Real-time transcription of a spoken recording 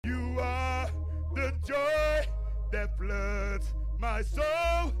that floods my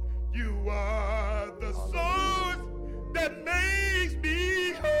soul. You are the source that makes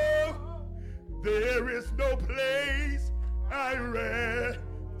me whole. There is no place I'd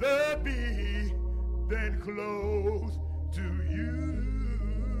rather be than close to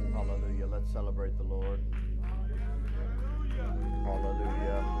you. Hallelujah. Let's celebrate the Lord.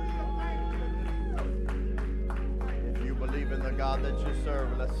 Hallelujah. If you believe in the God that you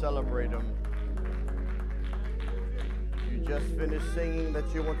serve, let's celebrate him. You just finished singing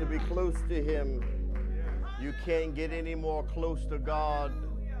that you want to be close to him. You can't get any more close to God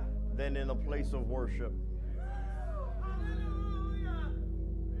than in a place of worship.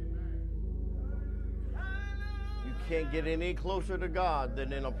 You can't get any closer to God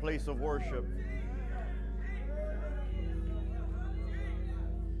than in a place of worship.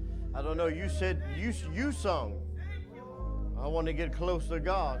 I don't know, you said, you sung, I want to get close to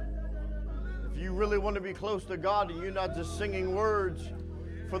God. If you really want to be close to God and you're not just singing words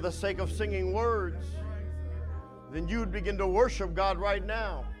for the sake of singing words, then you would begin to worship God right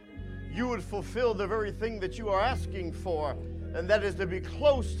now. You would fulfill the very thing that you are asking for, and that is to be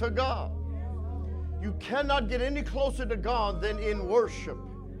close to God. You cannot get any closer to God than in worship.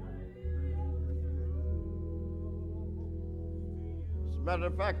 As a matter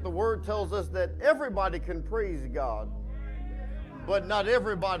of fact, the Word tells us that everybody can praise God, but not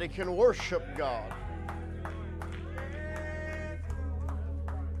everybody can worship God.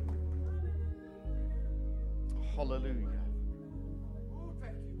 Hallelujah.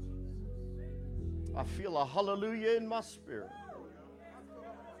 I feel a hallelujah in my spirit.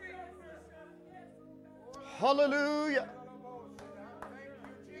 Hallelujah.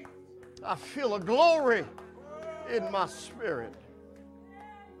 I feel a glory in my spirit.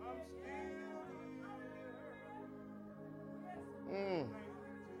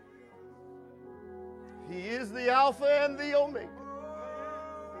 He is the Alpha and the Omega.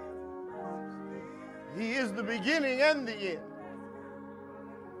 He is the beginning and the end.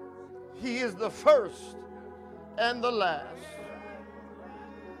 He is the first and the last.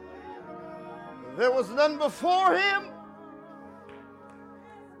 There was none before him,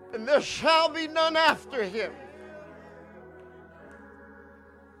 and there shall be none after him.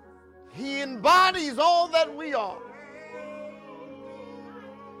 He embodies all that we are.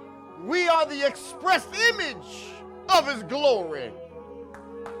 We are the express image of his glory.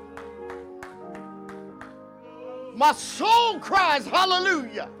 My soul cries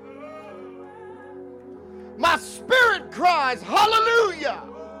hallelujah. My spirit cries hallelujah.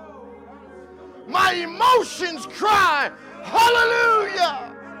 My emotions cry hallelujah.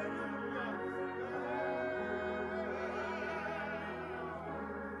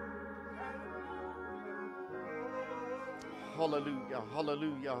 Hallelujah,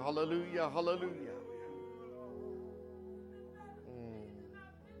 hallelujah, hallelujah, hallelujah.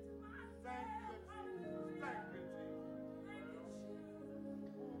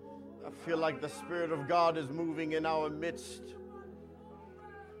 I feel like the Spirit of God is moving in our midst.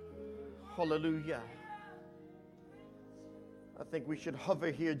 Hallelujah. I think we should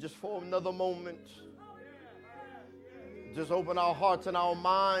hover here just for another moment. Just open our hearts and our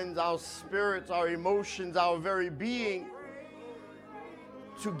minds, our spirits, our emotions, our very being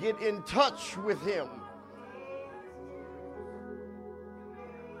to get in touch with him.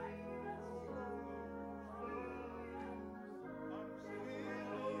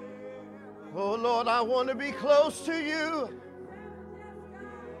 Oh Lord, I want to be close to you.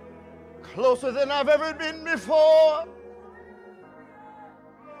 Closer than I've ever been before.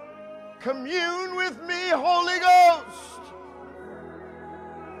 Commune with me, Holy Ghost.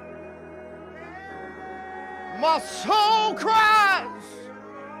 My soul cries.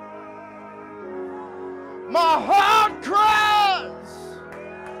 My heart cries.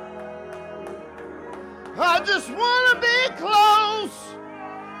 I just want to be close.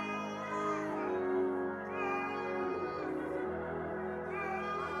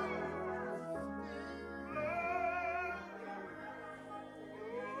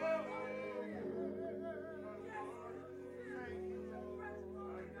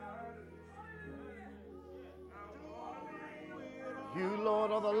 You,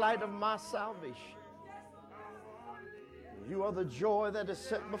 Lord, are the light of my salvation. You are the joy that is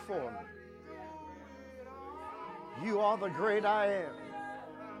set before me. You are the great I am,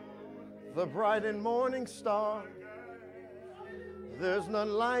 the bright and morning star. There's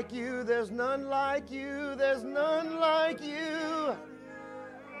none like you, there's none like you, there's none like you.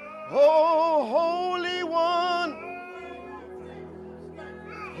 Oh, Holy One,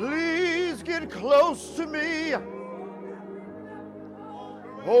 please get close to me.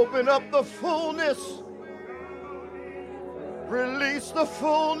 Open up the fullness Release the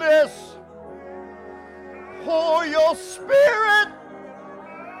fullness. Pour your Spirit.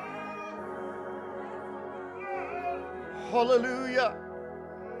 Hallelujah.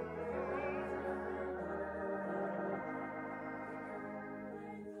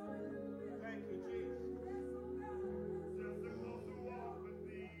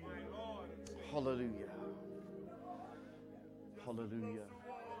 Hallelujah. Hallelujah.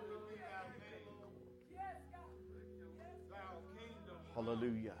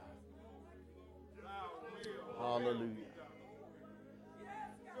 Hallelujah. Hallelujah.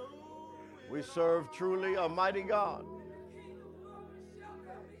 We serve truly a mighty God.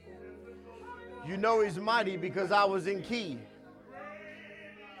 You know He's mighty because I was in key.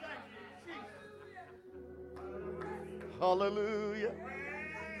 Hallelujah.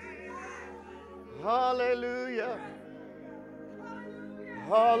 Hallelujah.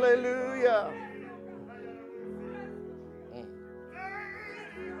 Hallelujah.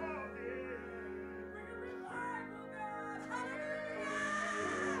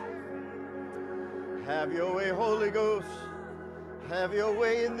 Have your way, Holy Ghost. Have your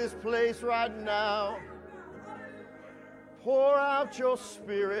way in this place right now. Pour out your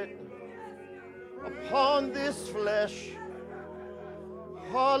Spirit upon this flesh.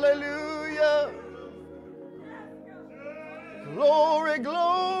 Hallelujah. Glory,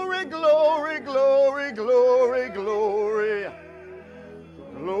 glory, glory, glory, glory, glory.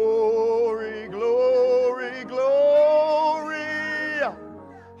 Glory, glory, glory.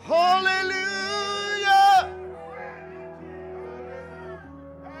 Hallelujah.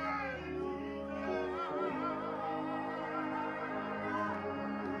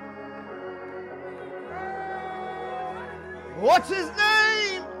 What's His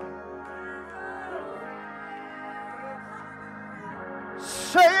name?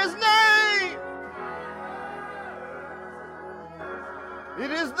 Say His name.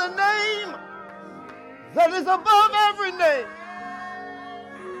 It is the name that is above every name.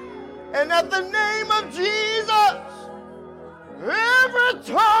 And at the name of Jesus, every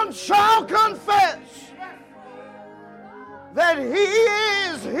tongue shall confess that He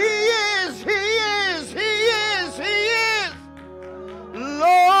is, He is, He is, He is, He is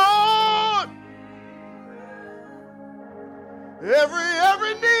Lord.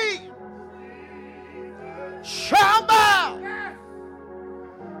 Every knee shall bow.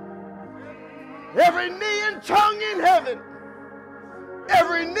 Every knee and tongue in heaven,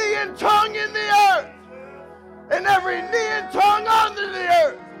 every knee and tongue in the earth, and every knee and tongue under the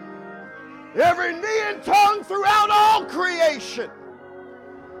earth, every knee and tongue throughout all creation,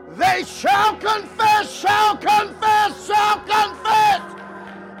 they shall confess, shall confess, shall confess,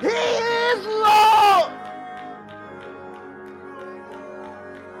 He is Lord.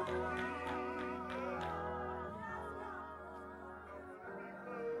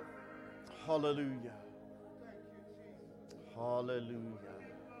 Hallelujah. Hallelujah.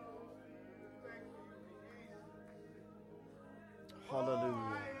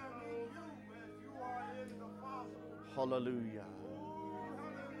 Hallelujah. Hallelujah.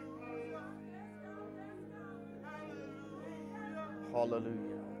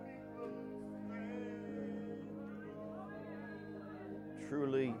 Hallelujah.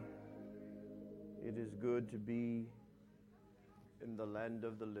 Truly, it is good to be in the land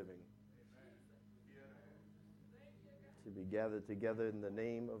of the living, to be gathered together in the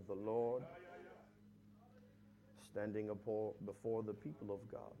name of the Lord, standing before the people of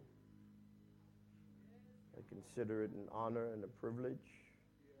God. I consider it an honor and a privilege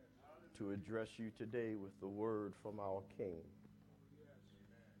to address you today with the word from our King.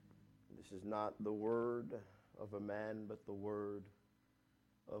 This is not the word of a man, but the word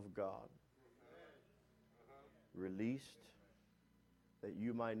of God, released that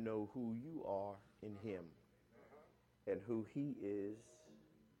you might know who you are in Him and who He is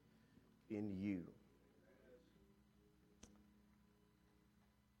in you.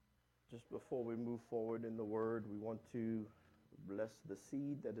 Just before we move forward in the word, we want to bless the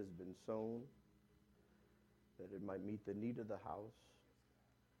seed that has been sown, that it might meet the need of the house.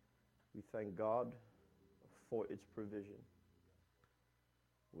 We thank God for its provision.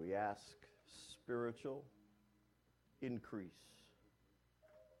 We ask spiritual increase,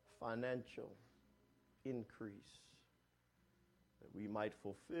 financial increase, that we might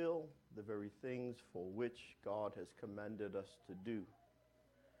fulfill the very things for which God has commanded us to do,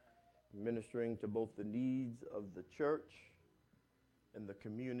 ministering to both the needs of the church and the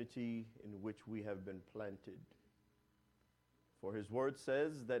community in which we have been planted. For His word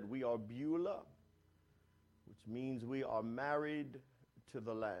says that we are Beulah, which means we are married to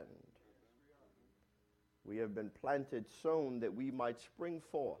the land. We have been planted, sown, that we might spring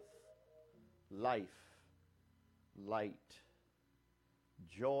forth life, light,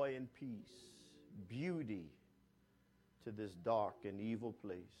 joy and peace, beauty to this dark and evil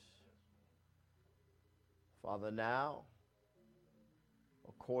place. Father, now,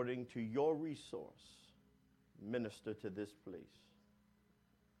 according to your resource, minister to this place.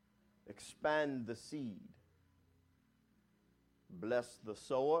 Expand the seed. Bless the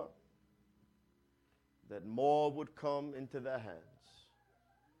sower, that more would come into their hands,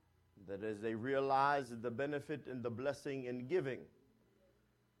 that as they realize the benefit and the blessing in giving,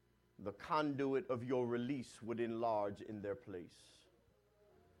 the conduit of your release would enlarge in their place.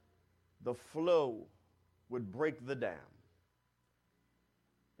 The flow would break the dam,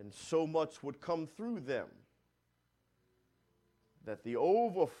 and so much would come through them that the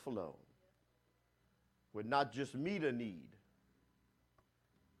overflow would not just meet a need,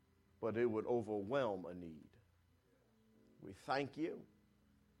 but it would overwhelm a need. We thank you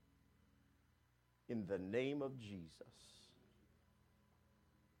in the name of Jesus.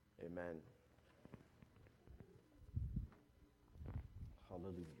 Amen.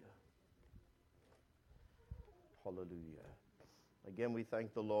 Hallelujah. Hallelujah. Again, we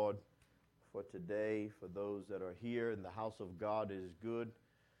thank the Lord for today. For those that are here in the house of God, it is good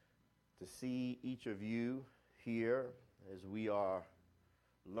to see each of you here as we are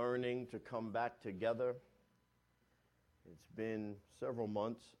learning to come back together. It's been several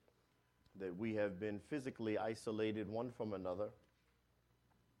months that we have been physically isolated one from another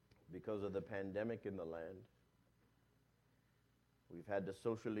because of the pandemic in the land. We've had to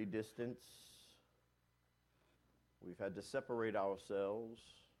socially distance. We've had to separate ourselves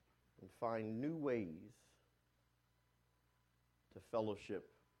and find new ways to fellowship.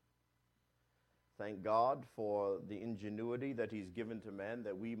 Thank God for the ingenuity that He's given to man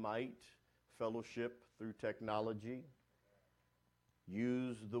that we might fellowship through technology,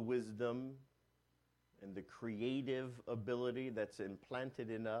 use the wisdom and the creative ability that's implanted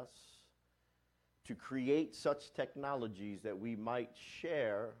in us to create such technologies that we might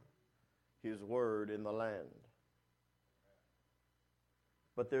share His word in the land.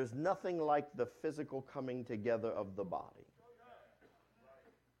 But there's nothing like the physical coming together of the body.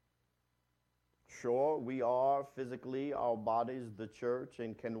 Sure, we are physically, our bodies, the church,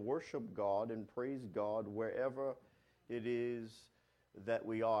 and can worship God and praise God wherever it is that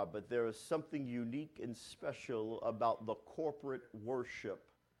we are. But there is something unique and special about the corporate worship.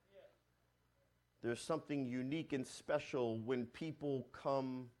 There's something unique and special when people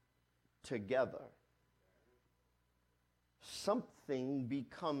come together. Something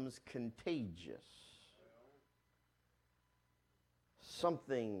becomes contagious.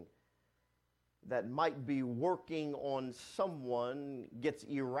 Something that might be working on someone gets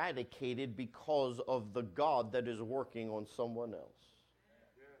eradicated because of the God that is working on someone else.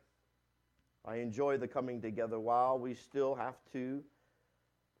 I enjoy the coming together while we still have to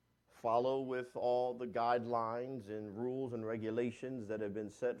follow with all the guidelines and rules and regulations that have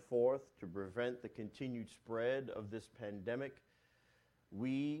been set forth to prevent the continued spread of this pandemic.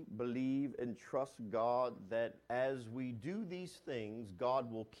 We believe and trust God that as we do these things,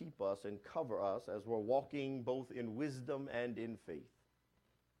 God will keep us and cover us as we're walking both in wisdom and in faith.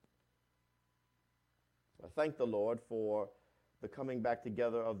 I thank the Lord for the coming back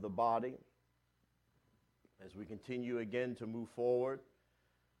together of the body. As we continue again to move forward,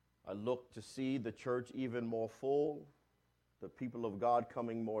 I look to see the church even more full, the people of God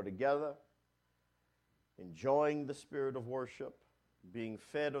coming more together, enjoying the spirit of worship, being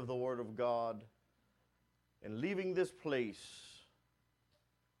fed of the Word of God, and leaving this place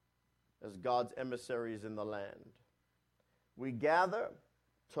as God's emissaries in the land. We gather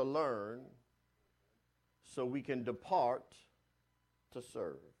to learn so we can depart to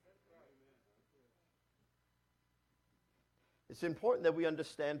serve. It's important that we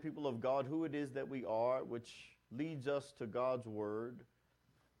understand, people of God, who it is that we are, which leads us to God's Word.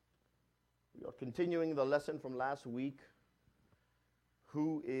 We are continuing the lesson from last week.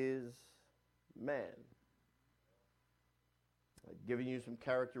 Who is man? I'd given you some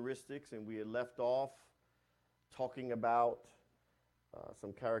characteristics, and we had left off talking about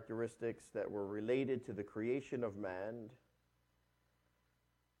some characteristics that were related to the creation of man.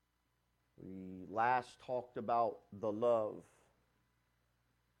 We last talked about the love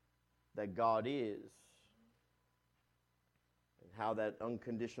that God is, and how that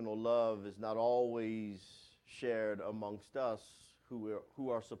unconditional love is not always shared amongst us who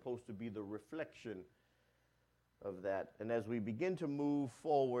are supposed to be the reflection of that. And as we begin to move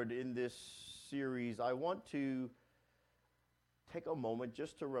forward in this series, I want to take a moment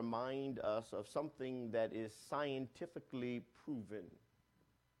just to remind us of something that is scientifically proven.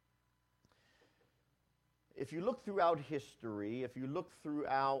 If you look throughout history, if you look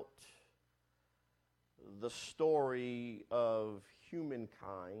throughout the story of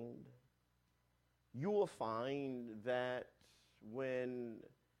humankind, you will find that when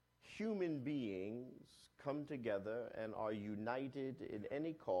human beings come together and are united in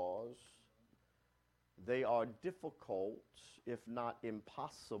any cause, they are difficult, if not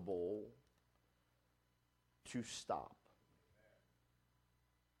impossible, to stop.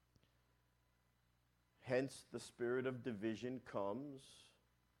 Hence, the spirit of division comes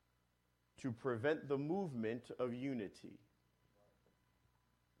to prevent the movement of unity.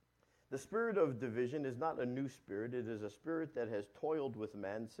 The spirit of division is not a new spirit. It is a spirit that has toiled with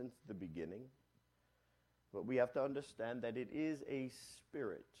man since the beginning. But we have to understand that it is a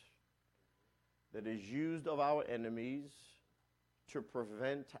spirit that is used of our enemies to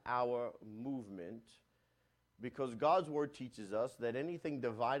prevent our movement, because God's word teaches us that anything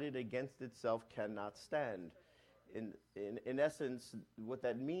divided against itself cannot stand. In essence, what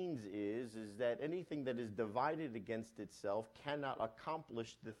that means is that anything that is divided against itself cannot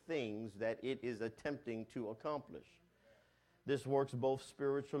accomplish the things that it is attempting to accomplish. This works both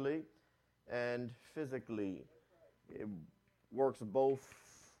spiritually and physically. It works both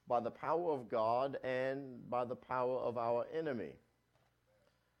by the power of God and by the power of our enemy.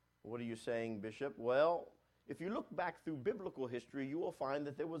 What are you saying, Bishop? Well, if you look back through biblical history, you will find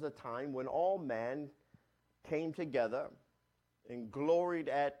that there was a time when all man came together and gloried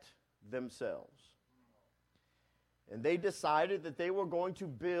at themselves. And they decided that they were going to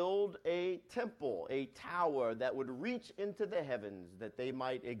build a temple, a tower that would reach into the heavens, that they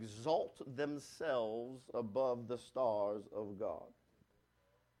might exalt themselves above the stars of God.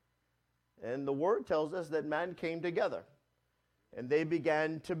 And the word tells us that man came together and they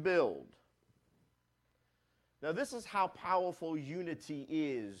began to build. Now, this is how powerful unity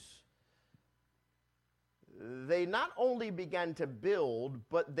is. They not only began to build,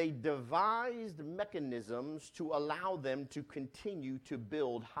 but they devised mechanisms to allow them to continue to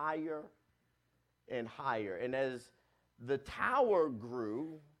build higher and higher. And as the tower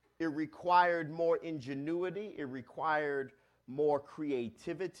grew, it required more ingenuity, it required more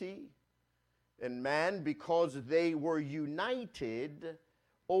creativity. And man, because they were united,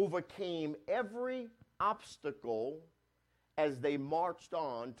 overcame every obstacle as they marched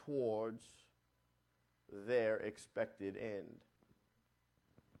on towards their expected end.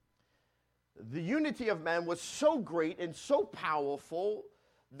 The unity of man was so great and so powerful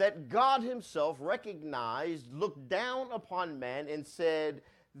that God himself recognized, looked down upon man and said,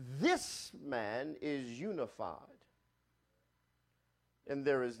 "This man is unified, and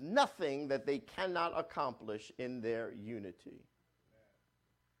there is nothing that they cannot accomplish in their unity."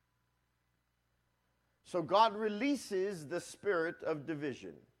 So God releases the spirit of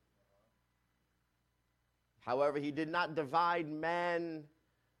division. However, he did not divide man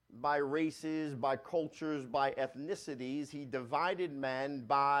by races, by cultures, by ethnicities. He divided man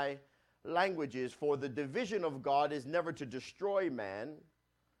by languages. For the division of God is never to destroy man.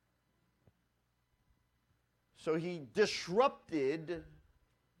 So he disrupted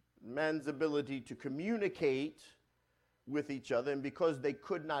man's ability to communicate with each other. And because they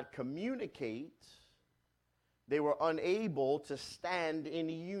could not communicate, they were unable to stand in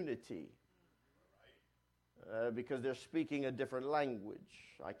unity. Because they're speaking a different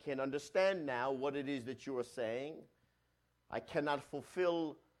language. I can't understand now what it is that you are saying. I cannot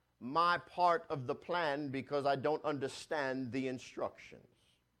fulfill my part of the plan because I don't understand the instructions.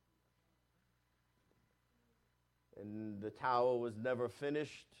 And the tower was never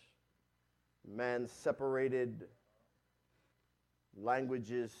finished. Man separated.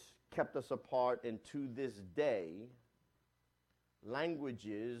 Languages kept us apart. And to this day,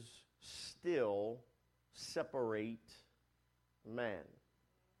 languages still separate man.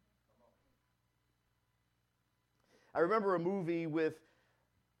 I remember a movie with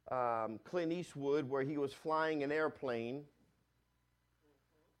Clint Eastwood where he was flying an airplane,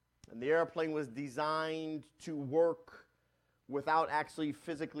 and the airplane was designed to work without actually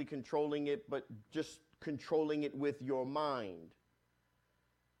physically controlling it, but just controlling it with your mind.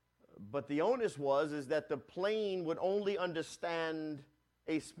 But the onus is that the plane would only understand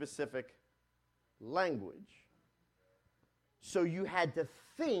a specific language. So you had to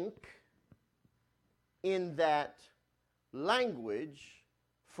think in that language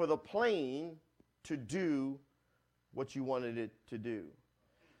for the plane to do what you wanted it to do.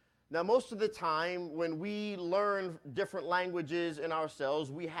 Now, most of the time when we learn different languages in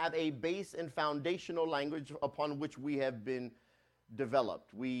ourselves, we have a base and foundational language upon which we have been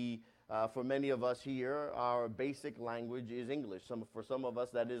developed. For many of us here, our basic language is English. For some of us,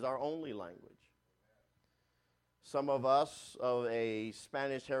 that is our only language. Some of us of a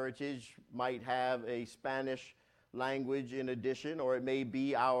Spanish heritage might have a Spanish language in addition, or it may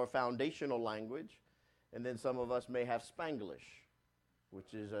be our foundational language. And then some of us may have Spanglish,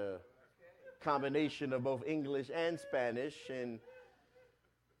 which is a combination of both English and Spanish. And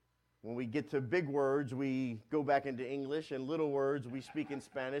when we get to big words, we go back into English, and little words we speak in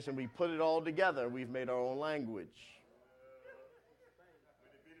Spanish, and we put it all together. We've made our own language.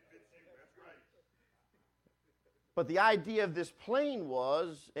 But the idea of this plane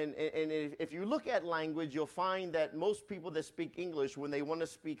was, and if you look at language, you'll find that most people that speak English, when they want to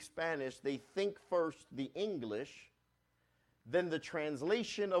speak Spanish, they think first the English, then the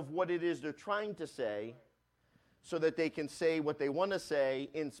translation of what it is they're trying to say, so that they can say what they want to say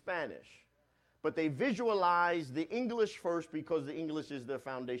in Spanish. But they visualize the English first because the English is their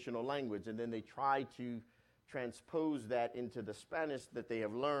foundational language, and then they try to transpose that into the Spanish that they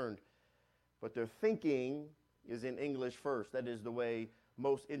have learned. But their thinking is in English first. That is the way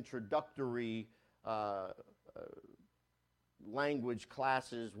most introductory language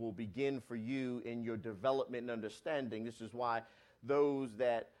classes will begin for you in your development and understanding. This is why those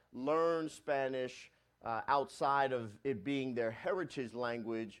that learn Spanish outside of it being their heritage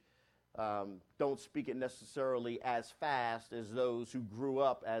language don't speak it necessarily as fast as those who grew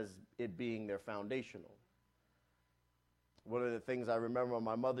up as it being their foundational. One of the things I remember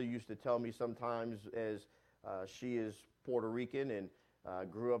my mother used to tell me sometimes is she is Puerto Rican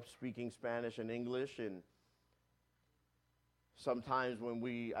and grew up speaking Spanish and English, and sometimes when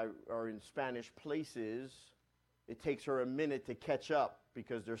we are in Spanish places, it takes her a minute to catch up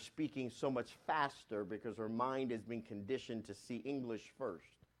because they're speaking so much faster because her mind has been conditioned to see English first.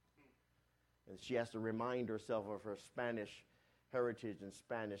 And she has to remind herself of her Spanish heritage and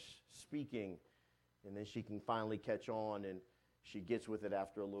Spanish speaking, and then she can finally catch on, and she gets with it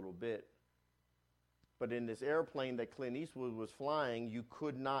after a little bit. But in this airplane that Clint Eastwood was flying, you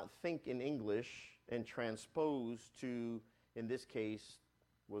could not think in English and transpose to, in this case,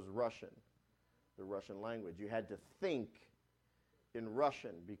 was Russian, the Russian language. You had to think in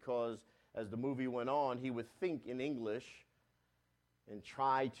Russian because as the movie went on, he would think in English and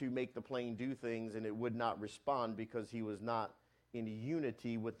try to make the plane do things, and it would not respond because he was not in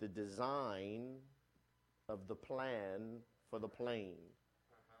unity with the design of the plan for the plane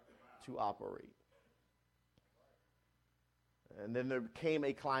to operate. And then there came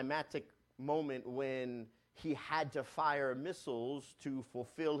a climactic moment when he had to fire missiles to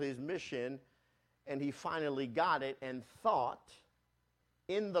fulfill his mission, and he finally got it and thought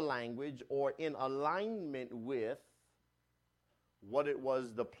in the language or in alignment with what it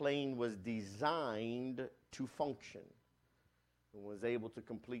was the plane was designed to function, and was able to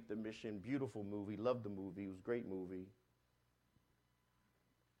complete the mission. Beautiful movie, loved the movie, it was a great movie.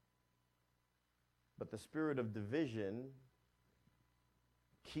 But the spirit of division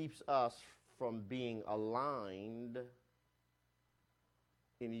keeps us from being aligned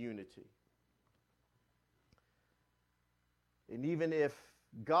in unity. And even if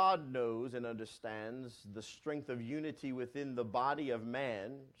God knows and understands the strength of unity within the body of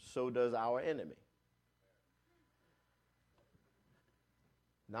man, so does our enemy.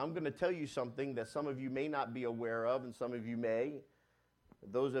 Now I'm going to tell you something that some of you may not be aware of, and some of you may.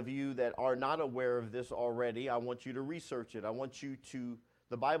 Those of you that are not aware of this already, I want you to research it. I want you to,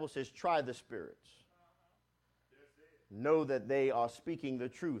 the Bible says, try the spirits. Know that they are speaking the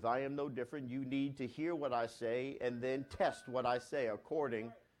truth. I am no different. You need to hear what I say and then test what I say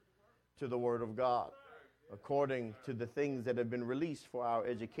according to the Word of God, according to the things that have been released for our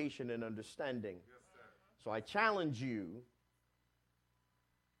education and understanding. So I challenge you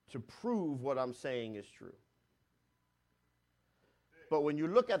to prove what I'm saying is true. But when you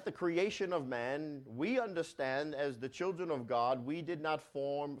look at the creation of man, we understand as the children of God, we did not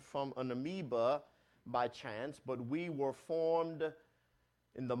form from an amoeba by chance, but we were formed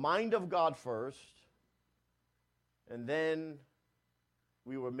in the mind of God first, and then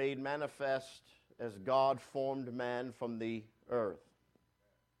we were made manifest as God formed man from the earth.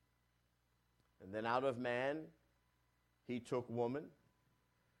 And then out of man, he took woman,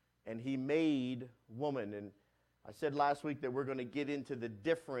 and he made woman. And I said last week that we're going to get into the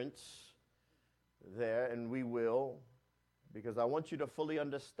difference there, and we will, because I want you to fully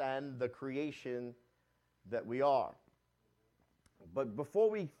understand the creation that we are. But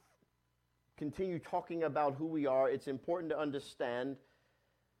before we continue talking about who we are, it's important to understand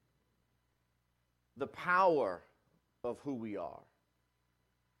the power of who we are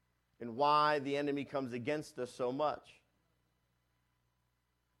and why the enemy comes against us so much.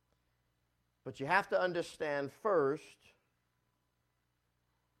 But you have to understand first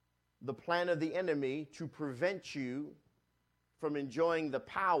the plan of the enemy to prevent you from enjoying the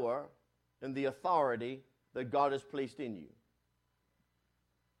power and the authority that God has placed in you.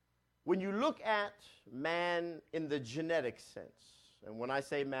 When you look at man in the genetic sense, and when I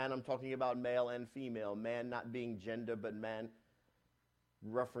say man, I'm talking about male and female, man not being gender, but man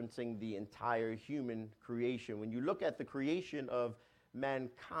referencing the entire human creation. When you look at the creation of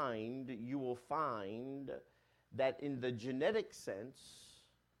mankind, you will find that in the genetic sense,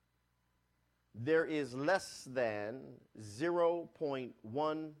 there is less than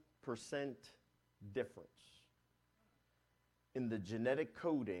 0.1% difference in the genetic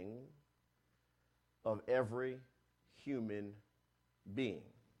coding of every human being.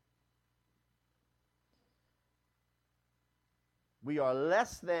 We are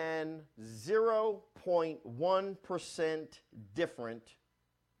less than 0.1% different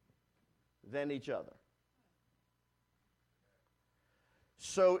than each other.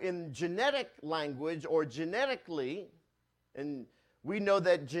 So in genetic language, or genetically, and we know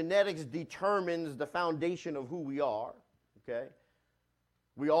that genetics determines the foundation of who we are, okay?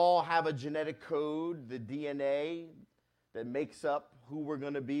 We all have a genetic code, the DNA, that makes up who we're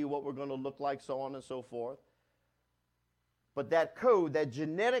going to be, what we're going to look like, so on and so forth. But that code, that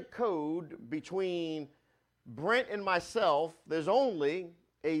genetic code between Brent and myself, there's only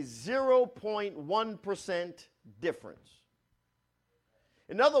a 0.1% difference.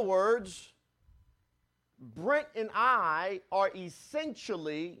 In other words, Brent and I are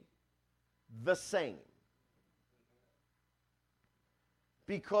essentially the same,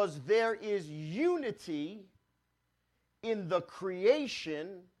 because there is unity in the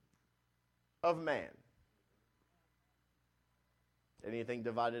creation of man. Anything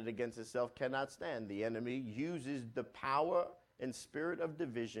divided against itself cannot stand. The enemy uses the power and spirit of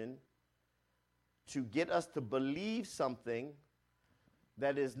division to get us to believe something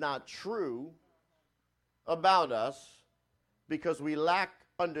that is not true about us, because we lack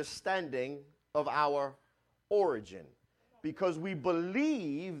understanding of our origin. Because we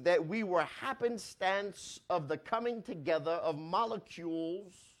believe that we were happenstance of the coming together of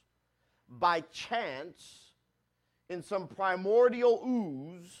molecules by chance in some primordial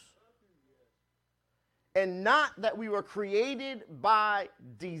ooze, and not that we were created by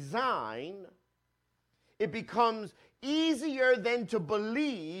design. It becomes easier then to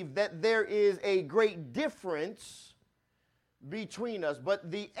believe that there is a great difference between us.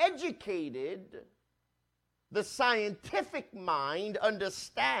 But the educated, the scientific mind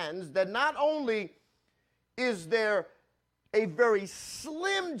understands that not only is there a very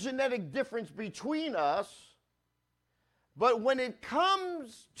slim genetic difference between us, but when it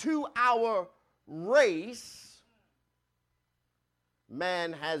comes to our race,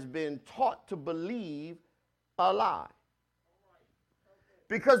 man has been taught to believe a lie.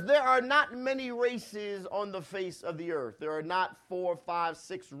 Because there are not many races on the face of the earth. There are not 4, 5,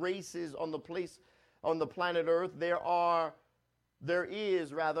 6 races on the planet Earth. There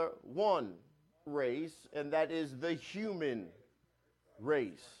is one race, and that is the human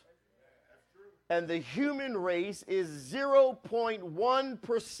race. And the human race is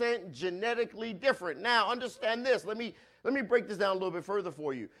 0.1% genetically different. Now, understand this. Let me break this down a little bit further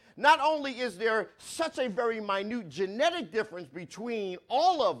for you. Not only is there such a very minute genetic difference between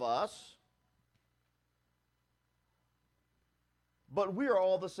all of us, but we are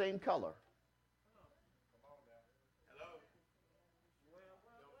all the same color.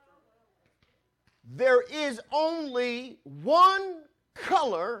 There is only one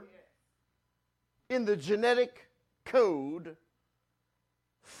color in the genetic code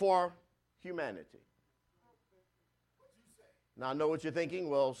for humanity. Now, I know what you're thinking.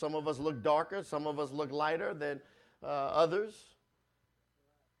 Well, some of us look darker, some of us look lighter than others.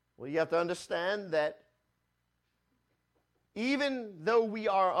 Well, you have to understand that even though we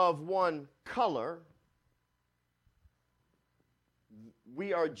are of one color,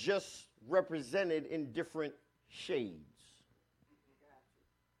 we are just represented in different shades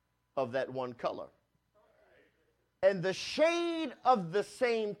of that one color. And the shade of the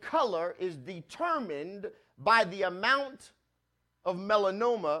same color is determined by the amount of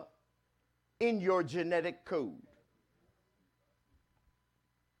melanoma in your genetic code.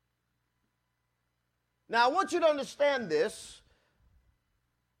 Now, I want you to understand this.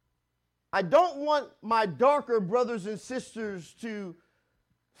 I don't want my darker brothers and sisters to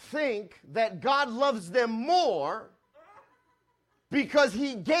think that God loves them more because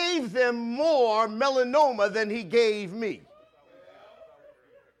he gave them more melanoma than he gave me.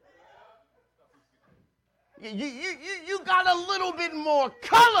 You got a little bit more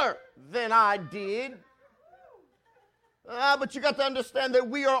color than I did. But you got to understand that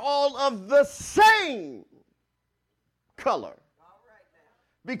we are all of the same color.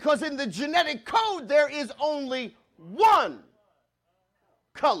 Because in the genetic code, there is only one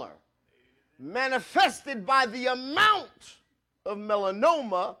color, manifested by the amount of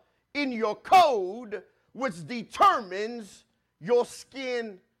melanoma in your code, which determines your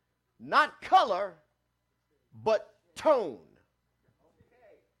skin, not color, but tone.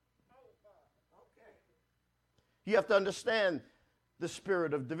 You have to understand the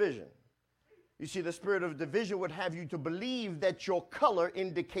spirit of division. You see, the spirit of division would have you to believe that your color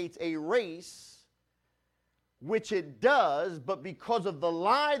indicates a race, which it does, but because of the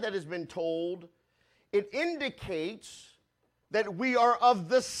lie that has been told, it indicates that we are of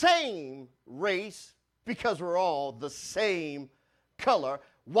the same race because we're all the same color.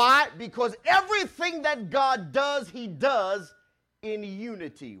 Why? Because everything that God does, he does in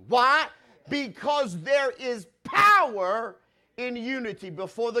unity. Why? Because there is power in unity.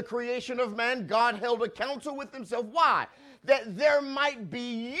 Before the creation of man, God held a council with himself. Why? That there might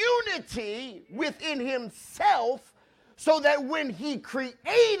be unity within himself, so that when he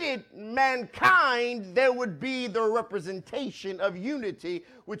created mankind, there would be the representation of unity,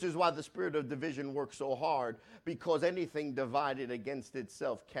 which is why the spirit of division works so hard, because anything divided against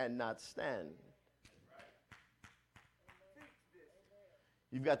itself cannot stand.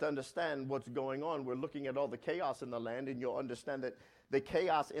 You've got to understand what's going on. We're looking at all the chaos in the land, and you'll understand that the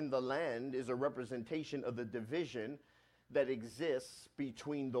chaos in the land is a representation of the division that exists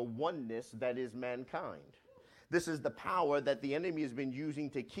between the oneness that is mankind. This is the power that the enemy has been using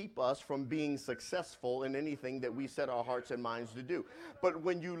to keep us from being successful in anything that we set our hearts and minds to do. But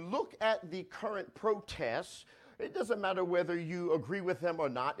when you look at the current protests, it doesn't matter whether you agree with them or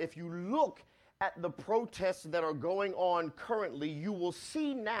not. If you look at the protests that are going on currently, you will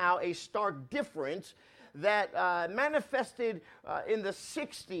see now a stark difference that manifested in the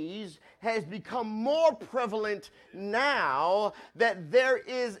 60s has become more prevalent now, that there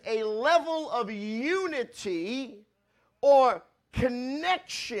is a level of unity or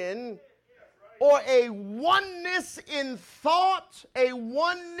connection or a oneness in thought, a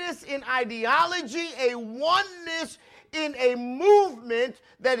oneness in ideology, a oneness in a movement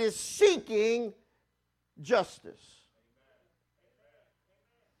that is seeking justice.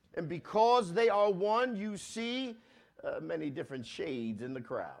 And because they are one, you see many different shades in the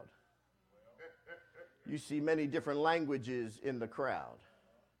crowd. You see many different languages in the crowd.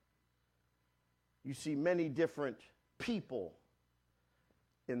 You see many different people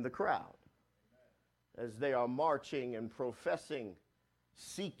in the crowd as they are marching and professing,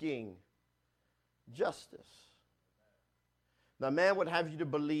 seeking justice. Now, man would have you to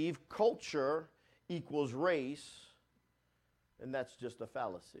believe culture equals race, and that's just a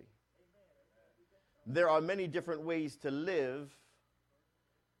fallacy. There are many different ways to live,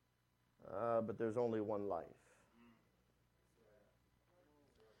 but there's only one life.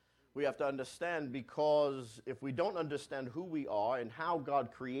 We have to understand, because if we don't understand who we are and how God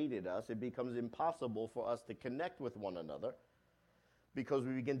created us, it becomes impossible for us to connect with one another, because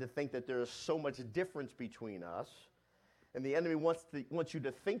we begin to think that there is so much difference between us. And the enemy wants you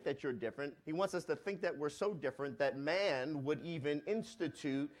to think that you're different. He wants us to think that we're so different that man would even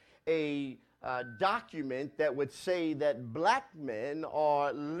institute a document that would say that black men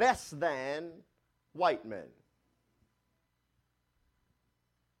are less than white men.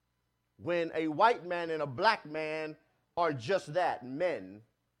 When a white man and a black man are just that, men,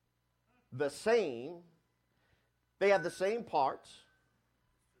 the same. They have the same parts.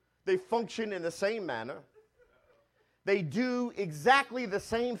 They function in the same manner. They do exactly the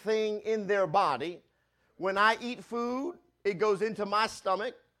same thing in their body. When I eat food, it goes into my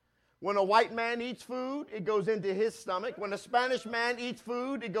stomach. When a white man eats food, it goes into his stomach. When a Spanish man eats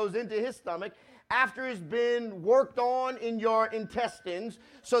food, it goes into his stomach. After it's been worked on in your intestines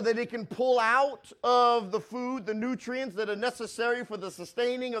so that it can pull out of the food the nutrients that are necessary for the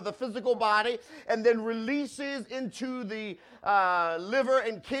sustaining of the physical body, and then releases into the liver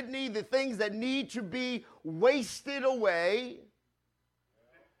and kidney the things that need to be wasted away.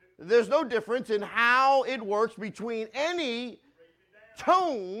 There's no difference in how it works between any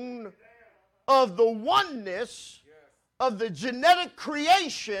tone of the oneness of the genetic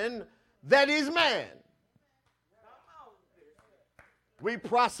creation that is man. We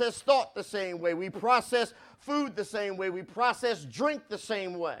process thought the same way. We process food the same way. We process drink the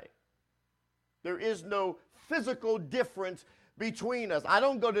same way. There is no physical difference between us. I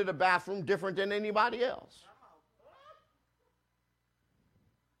don't go to the bathroom different than anybody else.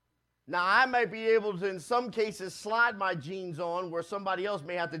 Now, I might be able to, in some cases, slide my jeans on where somebody else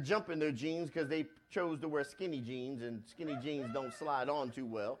may have to jump in their jeans because they chose to wear skinny jeans, and skinny jeans don't slide on too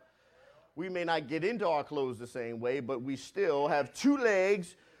well. We may not get into our clothes the same way, but we still have 2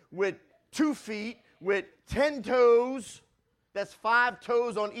 legs with 2 feet with 10 toes. That's 5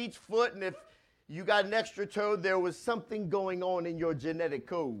 toes on each foot, and if you got an extra toe, there was something going on in your genetic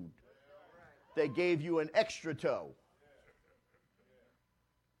code that gave you an extra toe.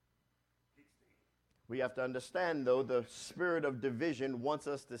 We have to understand, though, the spirit of division wants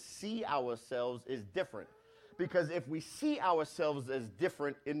us to see ourselves as different. Because if we see ourselves as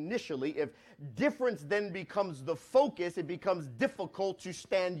different initially, if difference then becomes the focus, it becomes difficult to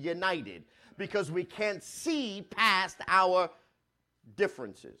stand united because we can't see past our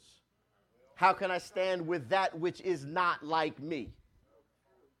differences. How can I stand with that which is not like me?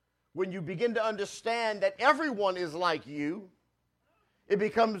 When you begin to understand that everyone is like you, it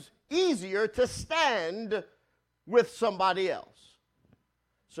becomes easier to stand with somebody else.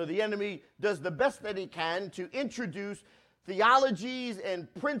 So the enemy does the best that he can to introduce theologies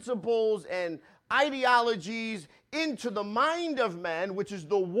and principles and ideologies into the mind of man, which is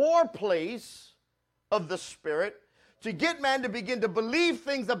the war place of the spirit, to get man to begin to believe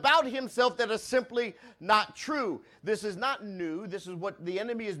things about himself that are simply not true. This is not new. This is what the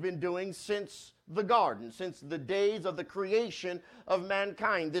enemy has been doing since the garden, since the days of the creation of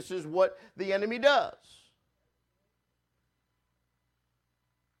mankind. This is what the enemy does.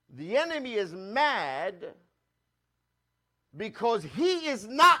 The enemy is mad because he is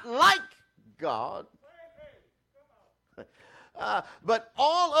not like God. But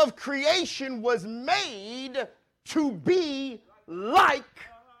all of creation was made to be like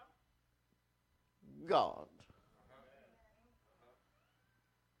God.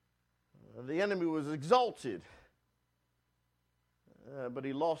 The enemy was exalted, but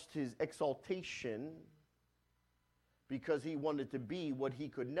he lost his exaltation because he wanted to be what he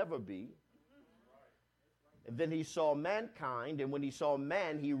could never be. And then he saw mankind, and when he saw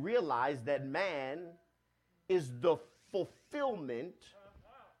man, he realized that man is the fulfillment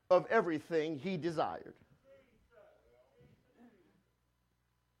of everything he desired.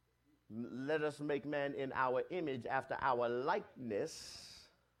 Let us make man in our image after our likeness.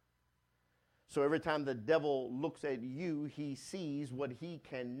 So every time the devil looks at you, he sees what he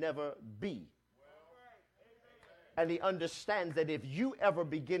can never be. And he understands that if you ever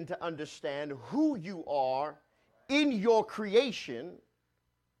begin to understand who you are in your creation,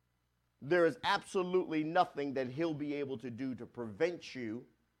 there is absolutely nothing that he'll be able to do to prevent you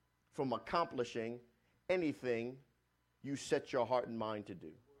from accomplishing anything you set your heart and mind to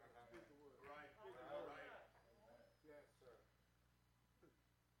do.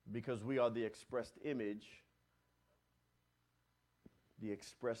 Because we are the expressed image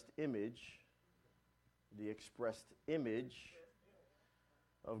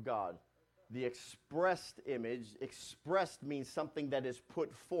of God. The expressed image, expressed means something that is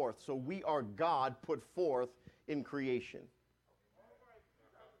put forth. So we are God put forth in creation.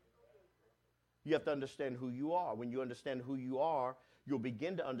 You have to understand who you are. When you understand who you are, you'll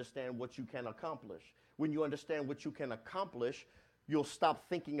begin to understand what you can accomplish. When you understand what you can accomplish, you'll stop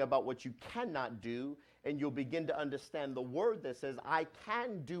thinking about what you cannot do, and you'll begin to understand the word that says, I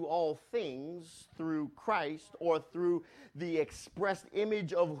can do all things through Christ, or through the expressed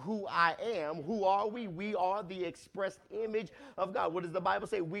image of who I am. Who are we? We are the expressed image of God. What does the Bible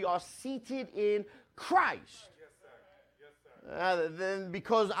say? We are seated in Christ. Yes, sir. Then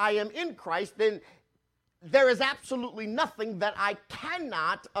because I am in Christ, then there is absolutely nothing that I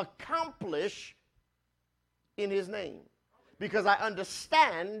cannot accomplish in his name. Because I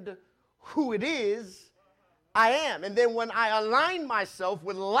understand who it is I am. And then when I align myself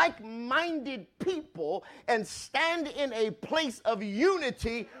with like-minded people and stand in a place of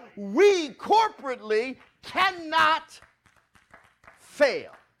unity, we corporately cannot fail.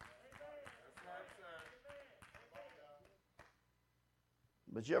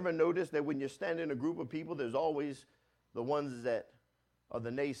 But you ever notice that when you stand in a group of people, there's always the ones that are the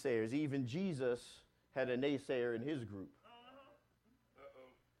naysayers. Even Jesus had a naysayer in his group.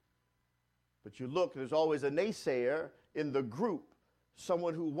 But you look, there's always a naysayer in the group,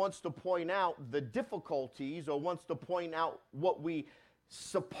 someone who wants to point out the difficulties or wants to point out what we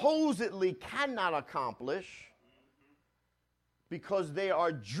supposedly cannot accomplish because they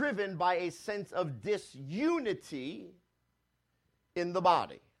are driven by a sense of disunity in the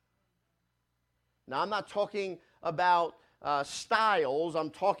body. Now, I'm not talking about styles. I'm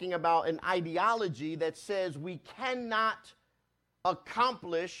talking about an ideology that says we cannot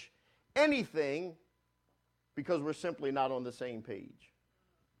accomplish anything because we're simply not on the same page.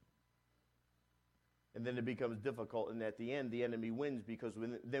 And then it becomes difficult, and at the end, the enemy wins because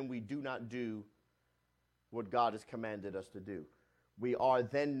then we do not do what God has commanded us to do. We are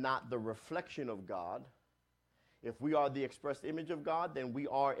then not the reflection of God. If we are the express image of God, then we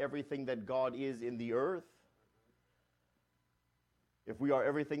are everything that God is in the earth. If we are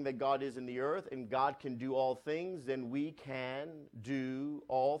everything that God is in the earth and God can do all things, then we can do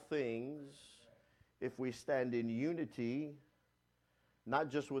all things if we stand in unity, not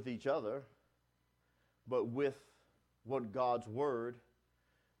just with each other, but with what God's word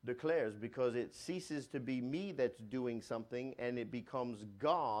declares, because it ceases to be me that's doing something and it becomes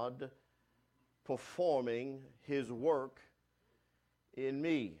God performing his work in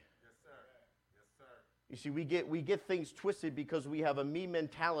me. Yes, sir. Yes, sir. You see, we get things twisted because we have a me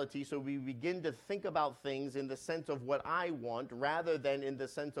mentality, so we begin to think about things in the sense of what I want rather than in the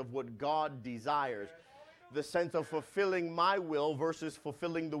sense of what God desires. The sense of fulfilling my will versus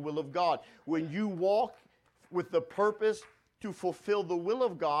fulfilling the will of God. When you walk with the purpose to fulfill the will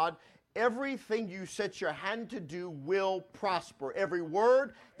of God, everything you set your hand to do will prosper. Every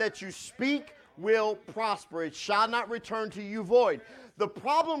word that you speak will prosper. It shall not return to you void. The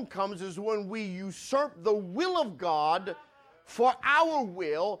problem comes is when we usurp the will of God for our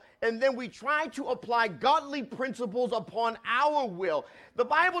will, and then we try to apply godly principles upon our will. The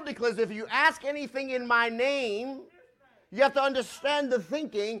Bible declares if you ask anything in my name, you have to understand the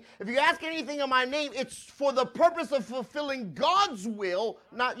thinking. If you ask anything in my name, it's for the purpose of fulfilling God's will,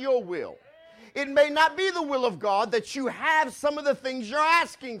 not your will. It may not be the will of God that you have some of the things you're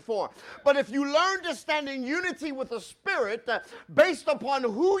asking for. But if you learn to stand in unity with the Spirit, based upon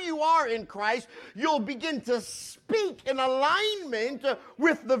who you are in Christ, you'll begin to speak in alignment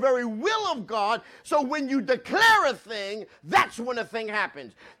with the very will of God. So when you declare a thing, that's when a thing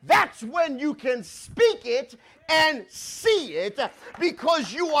happens. That's when you can speak it and see it,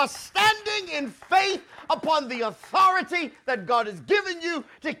 because you are standing in faith upon the authority that God has given you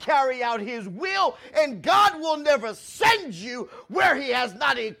to carry out his will, and God will never send you where he has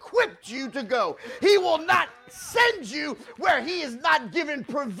not equipped you to go. He will not send you where he has not given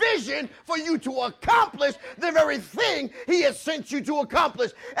provision for you to accomplish the very thing he has sent you to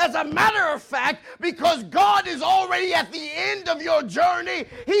accomplish. As a matter of fact, because God is already at the end of your journey,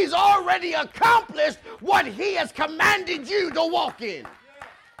 he's already accomplished what he has commanded you to walk in.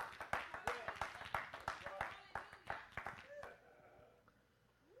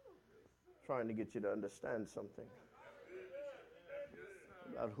 Trying to get you to understand something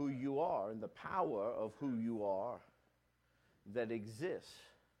about who you are and the power of who you are that exists.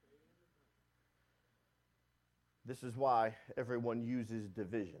 This is why everyone uses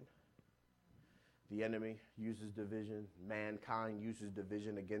division. The enemy uses division. Mankind uses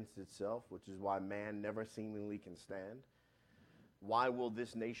division against itself, which is why man never seemingly can stand. Why will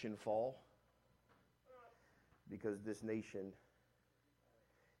this nation fall? Because this nation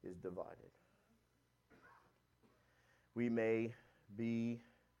is divided. We may be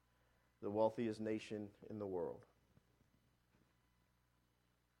the wealthiest nation in the world.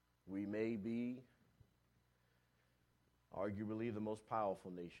 We may be arguably the most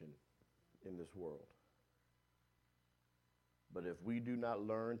powerful nation in this world. But if we do not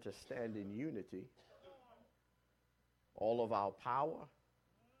learn to stand in unity, all of our power,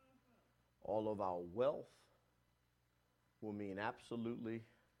 all of our wealth will mean absolutely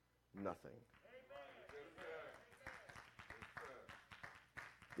nothing.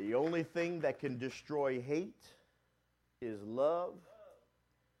 The only thing that can destroy hate is love,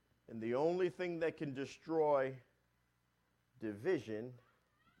 and the only thing that can destroy division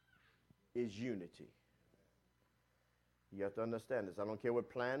is unity. You have to understand this. I don't care what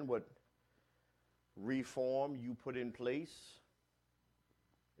plan, what reform you put in place.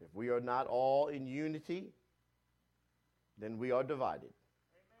 If we are not all in unity, then we are divided.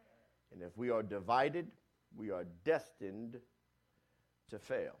 And if we are divided, we are destined to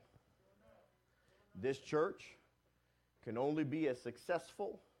fail. This church can only be as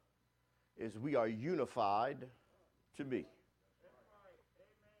successful as we are unified to be.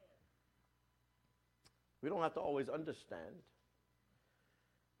 We don't have to always understand.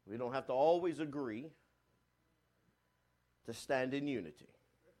 We don't have to always agree to stand in unity.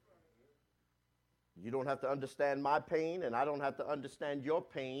 You don't have to understand my pain, and I don't have to understand your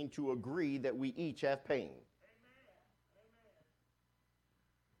pain to agree that we each have pain.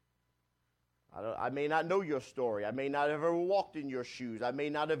 I may not know your story. I may not have ever walked in your shoes. I may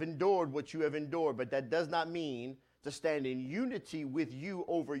not have endured what you have endured, but that does not mean to stand in unity with you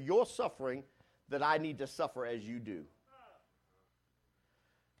over your suffering that I need to suffer as you do.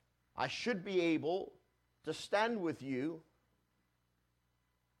 I should be able to stand with you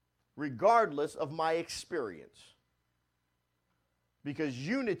regardless of my experience. Because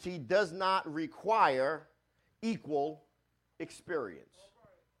unity does not require equal experience.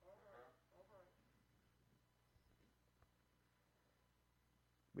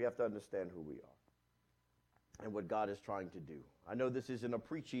 We have to understand who we are and what God is trying to do. I know this isn't a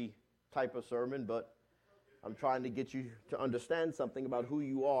preachy type of sermon, but I'm trying to get you to understand something about who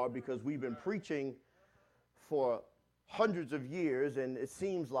you are, because we've been preaching for hundreds of years, and it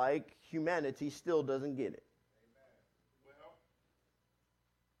seems like humanity still doesn't get it.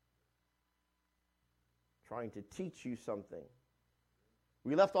 Trying to teach you something.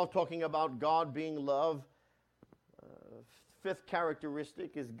 We left off talking about God being love. Fifth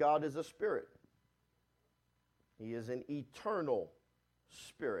characteristic is God is a spirit. He is an eternal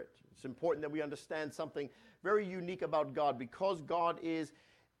spirit. It's important that we understand something very unique about God. Because God is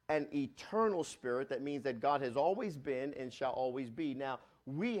an eternal spirit, that means that God has always been and shall always be. Now,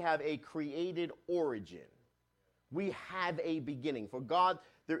 we have a created origin. We have a beginning. For God,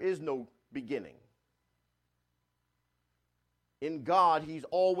 there is no beginning. In God, He's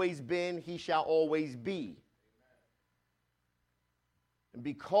always been, He shall always be. And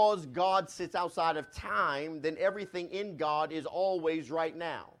because God sits outside of time, then everything in God is always right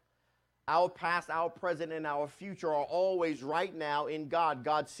now. Our past, our present, and our future are always right now in God.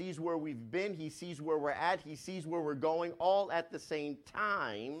 God sees where we've been. He sees where we're at. He sees where we're going, all at the same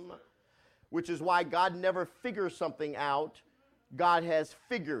time, which is why God never figures something out. God has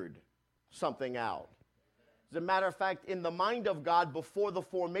figured something out. As a matter of fact, in the mind of God, before the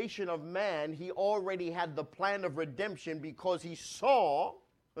formation of man, He already had the plan of redemption, because He saw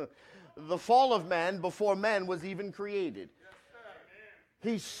the fall of man before man was even created.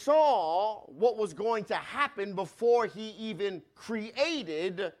 He saw what was going to happen before He even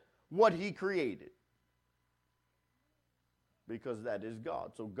created what He created. Because that is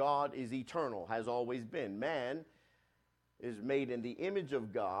God. So God is eternal, has always been. Man is made in the image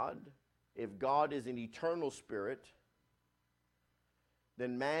of God. If God is an eternal spirit,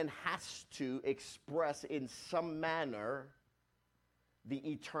 then man has to express in some manner the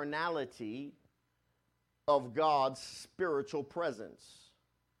eternality of God's spiritual presence.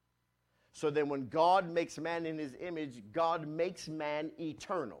 So then when God makes man in His image, God makes man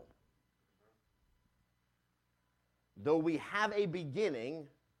eternal. Though we have a beginning,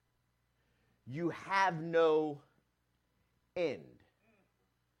 you have no end.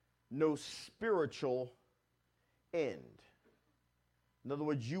 No spiritual end. In other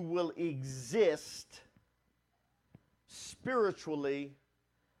words, you will exist spiritually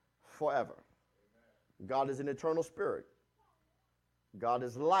forever. God is an eternal spirit. God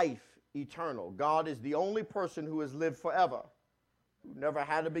is life eternal. God is the only person who has lived forever, who never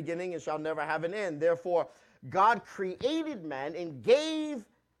had a beginning and shall never have an end. Therefore, God created man and gave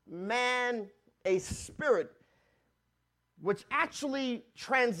man a spirit, which actually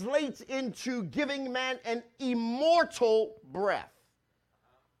translates into giving man an immortal breath.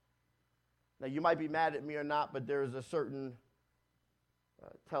 Now, you might be mad at me or not, but there's a certain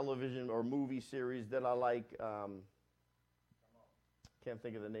television or movie series that I like. Can't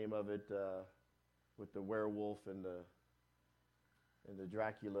think of the name of it, with the werewolf and the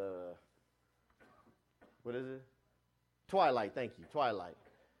Dracula. What is it? Twilight. Thank you, Twilight.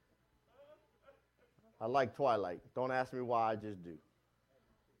 I like Twilight. Don't ask me why, I just do.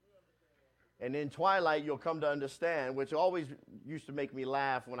 And in Twilight, you'll come to understand, which always used to make me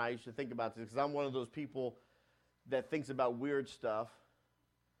laugh when I used to think about this, because I'm one of those people that thinks about weird stuff.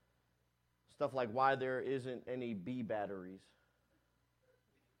 Stuff like why there isn't any B batteries.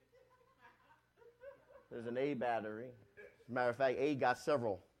 There's an A battery. As a matter of fact, A got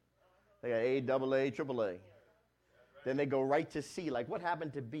several. They got A, AA, AAA. Then they go right to C. Like, what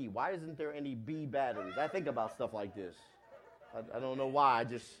happened to B? Why isn't there any B batteries? I think about stuff like this. I don't know why.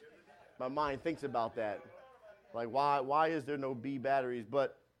 My mind thinks about that. Like, why is there no B batteries?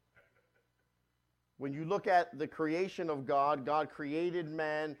 But when you look at the creation of God, God created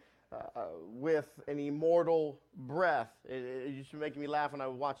man with an immortal breath. It used to make me laugh when I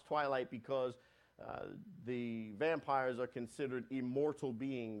would watch Twilight, because the vampires are considered immortal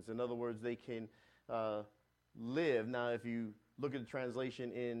beings. In other words, they can live. Now, if you look at the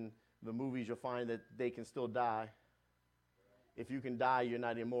translation in the movies, you'll find that they can still die. If you can die, you're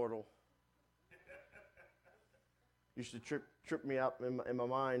not immortal. Used to trip me up in my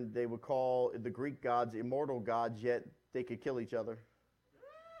mind. They would call the Greek gods immortal gods, yet they could kill each other.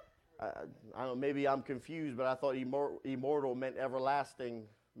 I don't know, maybe I'm confused, but I thought immortal meant everlasting,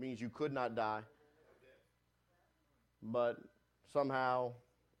 means you could not die. But somehow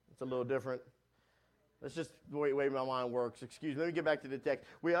it's a little different. That's just the way my mind works. Excuse me. Let me get back to the text.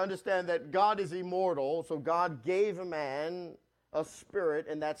 We understand that God is immortal, so God gave a man a spirit,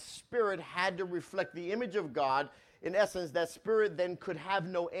 and that spirit had to reflect the image of God. In essence, that spirit then could have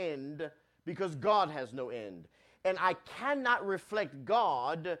no end because God has no end. And I cannot reflect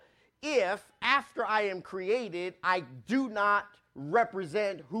God if, after I am created, I do not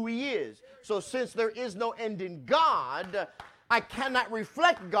represent who he is. So since there is no end in God, I cannot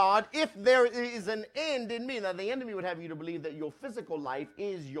reflect God if there is an end in me. Now, the enemy would have you to believe that your physical life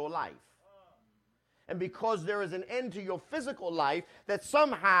is your life. And because there is an end to your physical life, that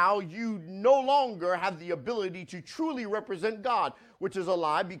somehow you no longer have the ability to truly represent God, which is a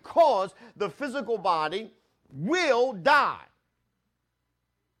lie, because the physical body will die.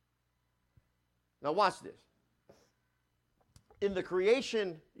 Now watch this. In the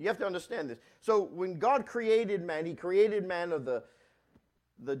creation, you have to understand this. So when God created man, he created man of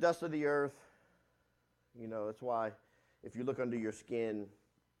the dust of the earth. You know, that's why if you look under your skin,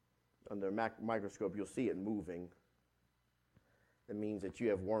 under a microscope, you'll see it moving. It means that you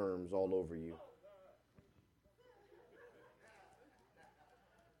have worms all over you.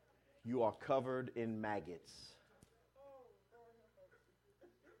 You are covered in maggots.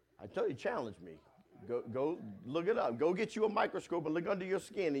 I tell you, challenge me. Go look it up. Go get you a microscope and look under your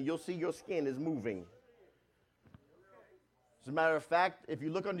skin, and you'll see your skin is moving. As a matter of fact, if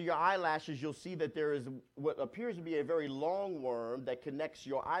you look under your eyelashes, you'll see that there is what appears to be a very long worm that connects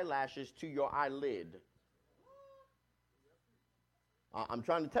your eyelashes to your eyelid. I'm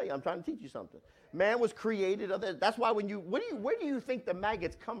trying to tell you. I'm trying to teach you something. Man was created. That's why where do you think the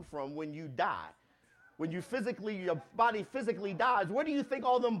maggots come from when you die? When your body physically dies, where do you think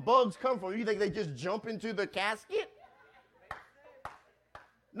all them bugs come from? You think they just jump into the casket?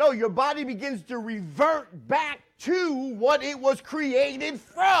 No, your body begins to revert back to what it was created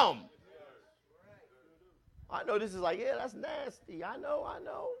from. I know this is like, yeah, that's nasty. I know.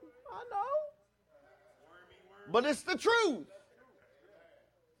 But it's the truth.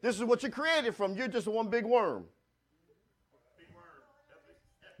 This is what you're created from. You're just one big worm.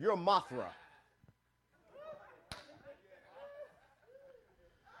 You're a Mothra.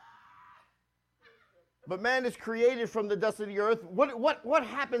 But man is created from the dust of the earth. What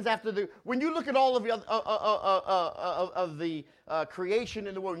happens after when you look at all of the creation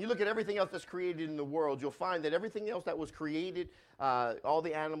in the world, when you look at everything else that's created in the world, you'll find that everything else that was created, all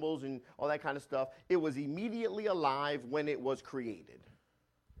the animals and all that kind of stuff, it was immediately alive when it was created.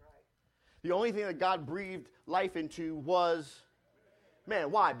 Right. The only thing that God breathed life into was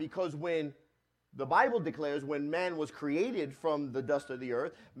man. Why? Because when the Bible declares when man was created from the dust of the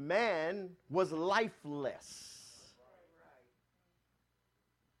earth, man was lifeless.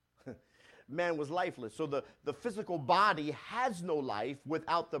 Man was lifeless. So the physical body has no life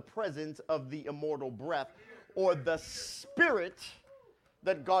without the presence of the immortal breath or the spirit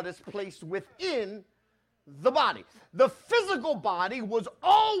that God has placed within the body. The physical body was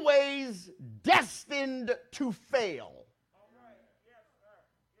always destined to fail.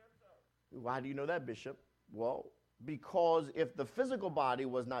 Why do you know that, Bishop? Well, because if the physical body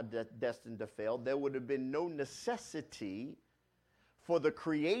was not destined to fail, there would have been no necessity for the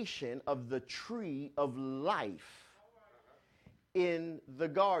creation of the tree of life in the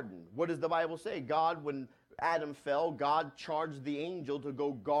garden. What does the Bible say? When Adam fell, God charged the angel to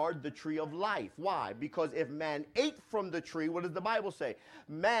go guard the tree of life. Why? Because if man ate from the tree, what does the Bible say?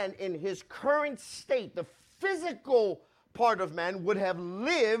 Man in his current state, the physical part of man, would have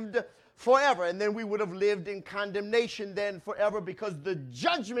lived forever, and then we would have lived in condemnation then forever, because the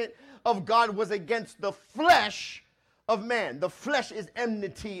judgment of God was against the flesh of man. The flesh is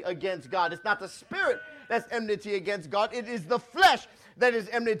enmity against God. It's not the spirit that's enmity against God. It is the flesh that is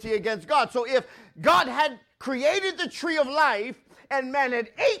enmity against God. So if God had created the tree of life and man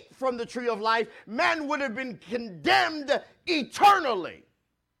had ate from the tree of life, man would have been condemned eternally.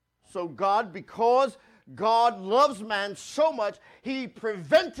 So God, because God loves man so much, he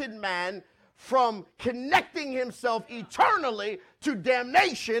prevented man from connecting himself eternally to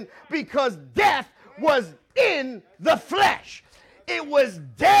damnation, because death was in the flesh. It was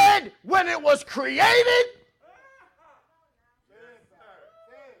dead when it was created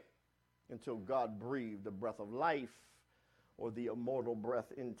until God breathed the breath of life, or the immortal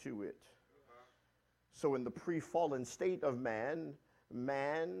breath, into it. So in the pre-fallen state of man,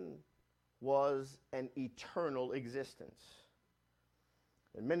 man was an eternal existence.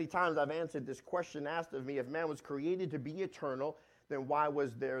 And many times I've answered this question asked of me: if man was created to be eternal, then why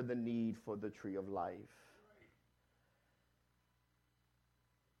was there the need for the tree of life?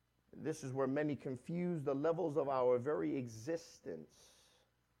 This is where many confuse the levels of our very existence.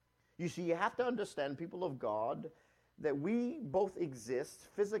 You see, you have to understand, people of God, that we both exist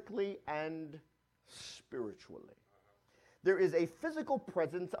physically and spiritually. There is a physical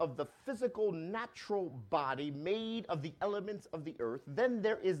presence of the physical natural body made of the elements of the earth. Then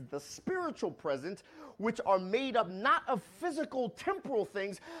there is the spiritual presence, which are made up not of physical temporal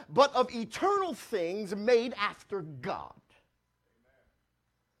things, but of eternal things made after God.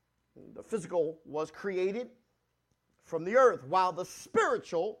 Amen. The physical was created from the earth, while the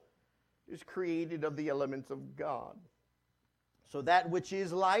spiritual is created of the elements of God. So that which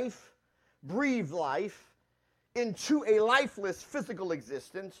is life breathed life into a lifeless physical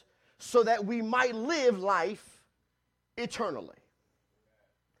existence so that we might live life eternally.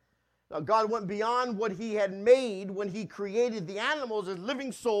 Now, God went beyond what he had made when he created the animals as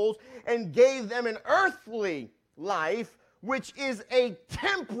living souls and gave them an earthly life, which is a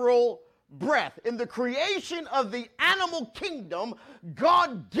temporal breath. In the creation of the animal kingdom,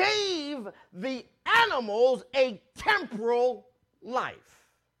 God gave the animals a temporal life.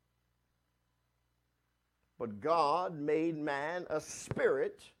 But God made man a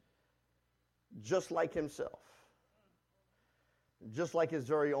spirit just like himself, just like his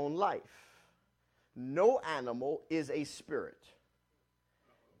very own life. No animal is a spirit.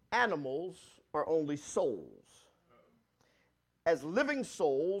 Animals are only souls. As living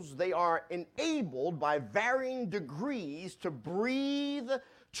souls, they are enabled by varying degrees to breathe,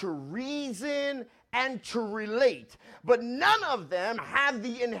 to reason, and to relate. But none of them have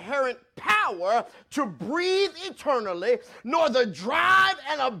the inherent power to breathe eternally, nor the drive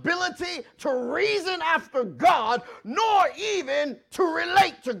and ability to reason after God, nor even to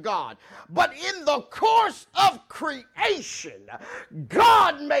relate to God. But in the course of creation,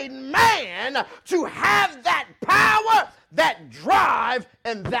 God made man to have that power, that drive,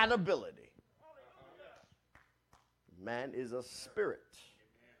 and that ability. Man is a spirit,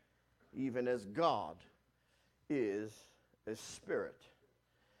 even as God is a spirit.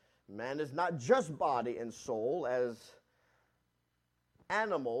 Man is not just body and soul, as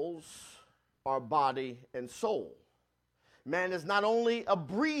animals are body and soul. Man is not only a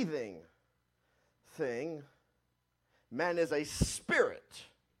breathing thing, man is a spirit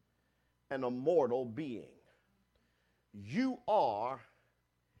and a mortal being. You are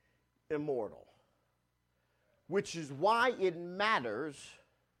immortal, which is why it matters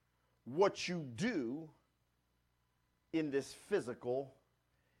what you do in this physical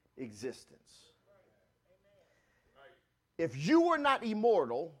existence. If you were not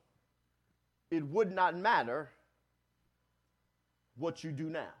immortal, it would not matter what you do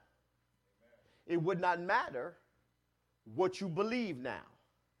now. It would not matter what you believe now.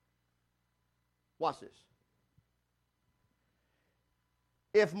 Watch this.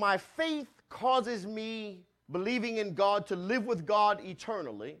 If my faith causes me believing in God to live with God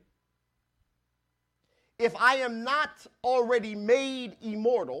eternally, if I am not already made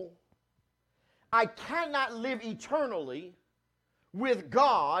immortal, I cannot live eternally with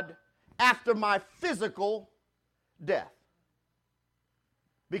God after my physical death.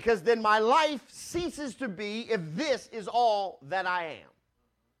 Because then my life ceases to be if this is all that I am.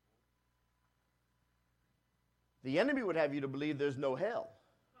 The enemy would have you to believe there's no hell.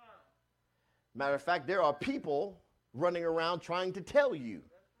 Matter of fact, there are people running around trying to tell you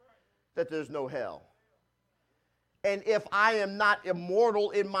that there's no hell. And if I am not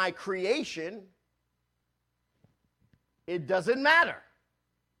immortal in my creation, it doesn't matter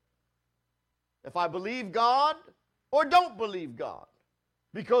if I believe God or don't believe God.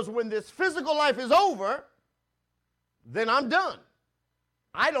 Because when this physical life is over, then I'm done.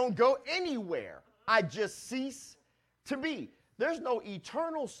 I don't go anywhere. I just cease to be. There's no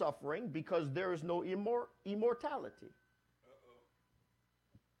eternal suffering because there is no immortality.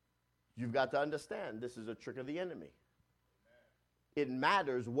 You've got to understand this is a trick of the enemy. It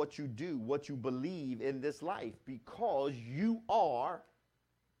matters what you do, what you believe in this life, because you are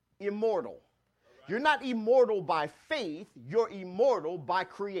immortal. You're not immortal by faith, you're immortal by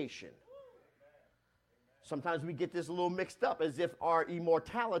creation. Sometimes we get this a little mixed up as if our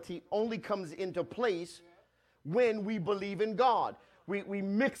immortality only comes into place when we believe in God. We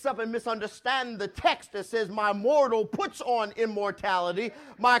mix up and misunderstand the text that says my mortal puts on immortality,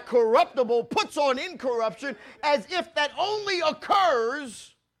 my corruptible puts on incorruption, as if that only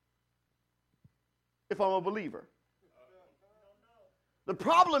occurs if I'm a believer. The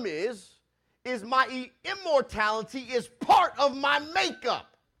problem is my immortality is part of my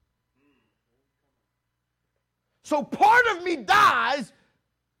makeup. So part of me dies,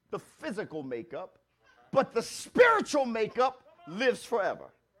 the physical makeup, but the spiritual makeup lives forever.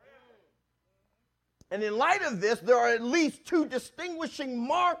 And in light of this, there are at least two distinguishing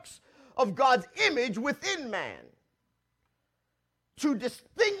marks of God's image within man. Two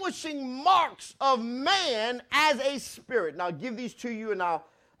distinguishing marks of man as a spirit. Now, I'll give these to you and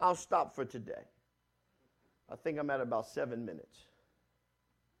I'll stop for today. I think I'm at about 7 minutes.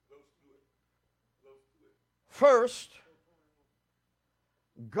 First,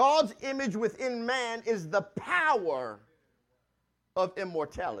 God's image within man is the power of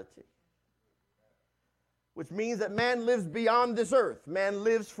immortality, which means that man lives beyond this earth. Man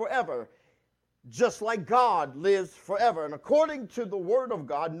lives forever, just like God lives forever. And according to the Word of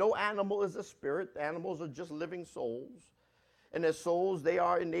God, no animal is a spirit. Animals are just living souls. And as souls, they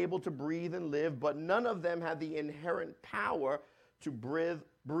are enabled to breathe and live, but none of them have the inherent power to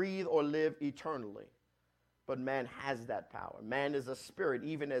breathe or live eternally. But man has that power. Man is a spirit,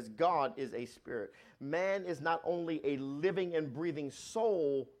 even as God is a spirit. Man is not only a living and breathing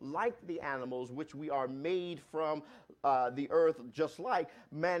soul like the animals, which we are made from the earth just like.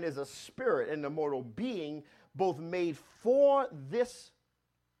 Man is a spirit, an immortal being, both made for this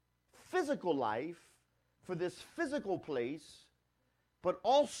physical life, for this physical place, but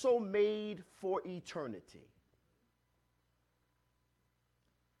also made for eternity.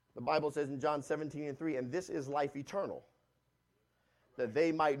 The Bible says in John 17:3, and this is life eternal, that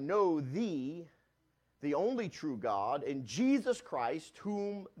they might know thee, the only true God, and Jesus Christ,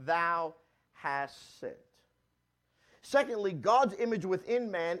 whom thou hast sent. Secondly, God's image within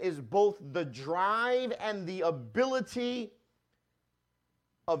man is both the drive and the ability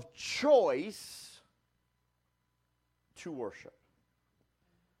of choice to worship.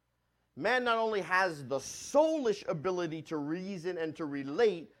 Man not only has the soulish ability to reason and to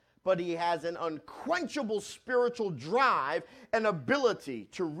relate, but he has an unquenchable spiritual drive and ability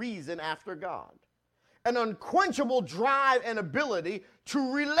to reason after God. An unquenchable drive and ability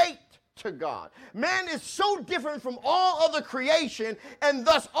to relate to God. Man is so different from all other creation, and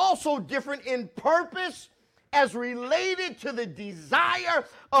thus also different in purpose as related to the desire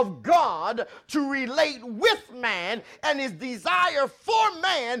of God to relate with man and his desire for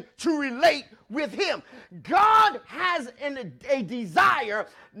man to relate with him. God has a desire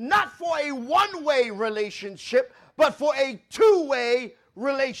not for a one-way relationship, but for a two-way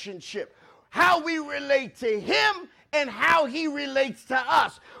relationship. How we relate to him and how he relates to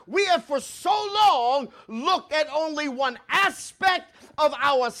us. We have for so long looked at only one aspect of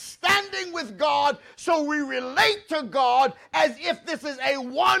our standing with God, so we relate to God as if this is a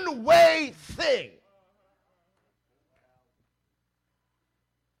one-way thing.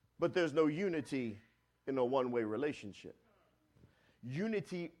 But there's no unity in a one-way relationship.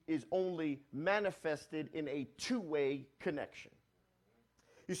 Unity is only manifested in a two-way connection.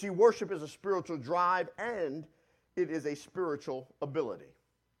 You see, worship is a spiritual drive and it is a spiritual ability.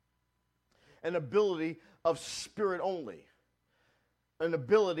 An ability of spirit only. An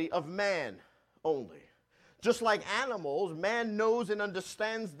ability of man only. Just like animals, man knows and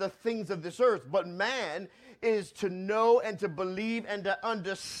understands the things of this earth, but man is to know and to believe and to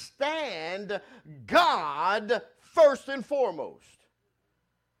understand God first and foremost.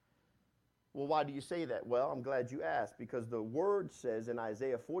 Well, why do you say that? Well, I'm glad you asked, because the word says in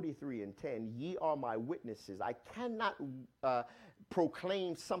Isaiah 43:10, ye are my witnesses. I cannot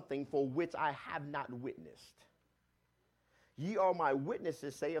proclaim something for which I have not witnessed. Ye are my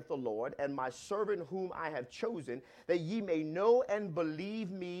witnesses, saith the Lord, and my servant whom I have chosen, that ye may know and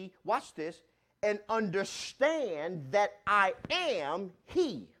believe me, watch this, and understand that I am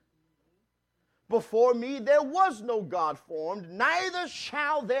he. Before me there was no God formed, neither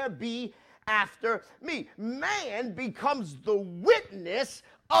shall there be after me. Man becomes the witness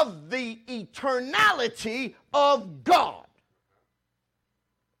of the eternality of God.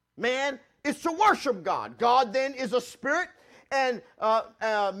 Man is to worship God. God then is a spirit, and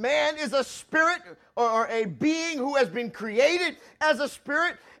man is a spirit or a being who has been created as a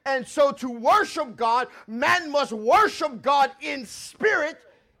spirit. And so to worship God, man must worship God in spirit.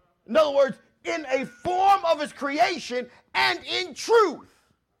 In other words, in a form of his creation and in truth.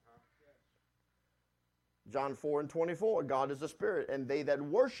 John 4:24, God is a spirit, and they that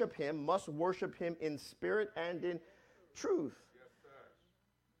worship him must worship him in spirit and in truth.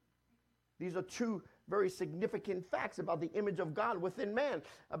 These are two very significant facts about the image of God within man,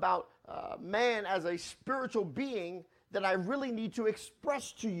 about man as a spiritual being that I really need to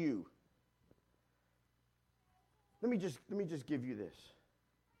express to you. Let me just give you this.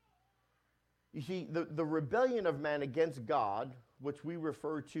 You see, the rebellion of man against God, which we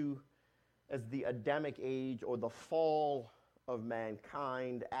refer to as the Adamic age or the fall of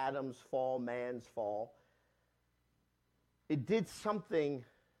mankind, Adam's fall, man's fall, it did something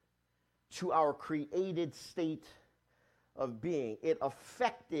to our created state of being. It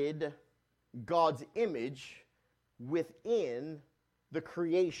affected God's image within the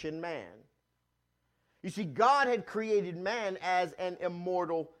creation man. You see, God had created man as an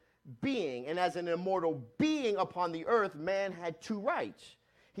immortal being. And as an immortal being upon the earth, man had two rights.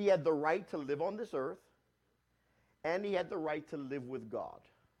 He had the right to live on this earth, and he had the right to live with God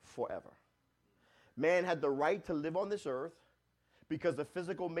forever. Man had the right to live on this earth because the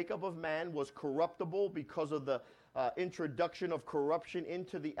physical makeup of man was corruptible because of the introduction of corruption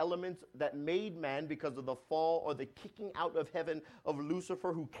into the elements that made man because of the fall or the kicking out of heaven of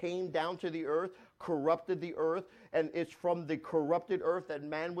Lucifer, who came down to the earth, corrupted the earth, and it's from the corrupted earth that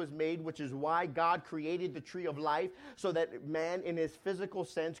man was made, which is why God created the tree of life, so that man in his physical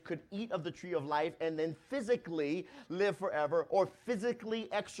sense could eat of the tree of life and then physically live forever, or physically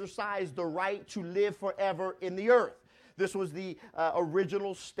exercise the right to live forever in the earth. This was the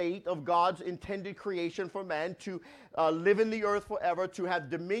original state of God's intended creation for man, to live in the earth forever, to have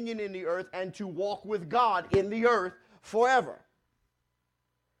dominion in the earth, and to walk with God in the earth forever.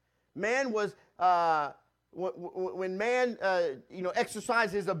 Man was, when man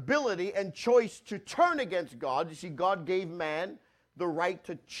exercised his ability and choice to turn against God, you see, God gave man the right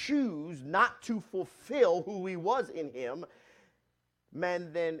to choose not to fulfill who he was in him.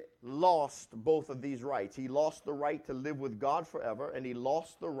 Man then lost both of these rights. He lost the right to live with God forever, and he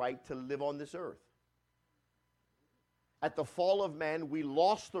lost the right to live on this earth. At the fall of man, we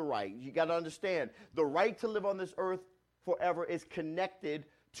lost the right. You got to understand, the right to live on this earth forever is connected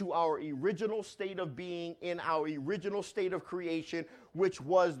to our original state of being in our original state of creation, which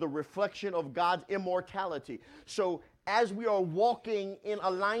was the reflection of God's immortality. So as we are walking in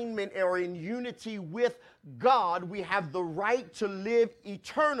alignment or in unity with God, we have the right to live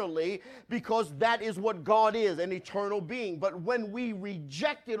eternally, because that is what God is, an eternal being. But when we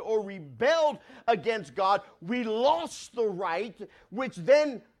rejected or rebelled against God, we lost the right, which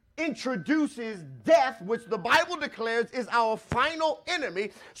then introduces death, which the Bible declares is our final enemy.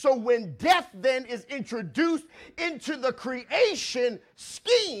 So when death then is introduced into the creation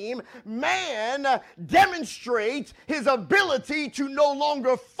scheme, man demonstrates his ability to no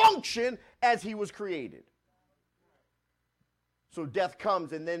longer function as he was created. So death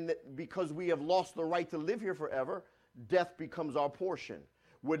comes, and then because we have lost the right to live here forever, death becomes our portion.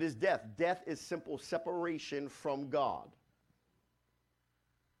 What is death? Death is simple separation from God.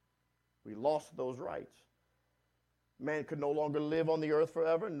 We lost those rights. Man could no longer live on the earth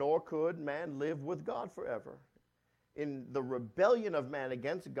forever, nor could man live with God forever. In the rebellion of man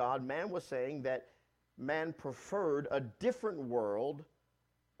against God, man was saying that man preferred a different world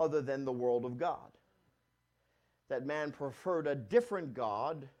other than the world of God. That man preferred a different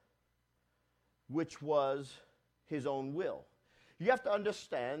God, which was his own will. You have to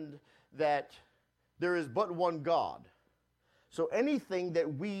understand that there is but one God. So anything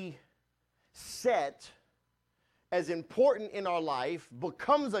that we set as important in our life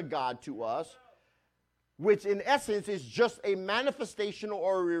becomes a God to us, which in essence is just a manifestation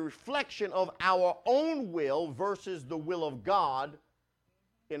or a reflection of our own will versus the will of God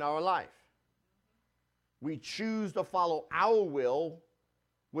in our life. We choose to follow our will,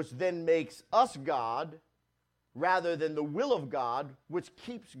 which then makes us God, rather than the will of God, which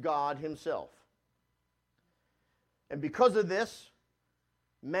keeps God himself. And because of this,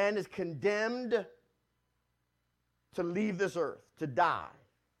 man is condemned to leave this earth, to die.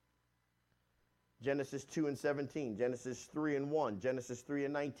 Genesis 2:17, Genesis 3:1, Genesis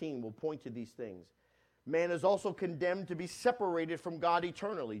 3:19 will point to these things. Man is also condemned to be separated from God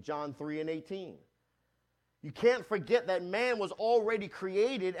eternally, John 3:18. You can't forget that man was already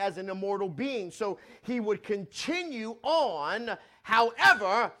created as an immortal being, so he would continue on.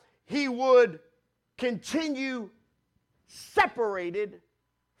 However, he would continue separated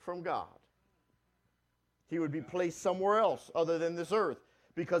from God. He would be placed somewhere else other than this earth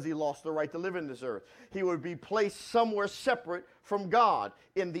because he lost the right to live in this earth. He would be placed somewhere separate from God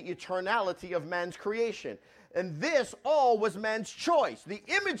in the eternality of man's creation. And this all was man's choice. The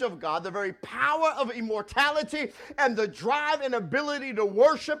image of God, the very power of immortality and the drive and ability to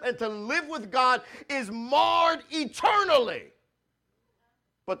worship and to live with God is marred eternally.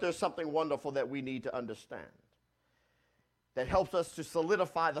 But there's something wonderful that we need to understand that helps us to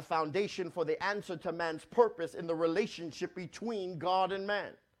solidify the foundation for the answer to man's purpose in the relationship between God and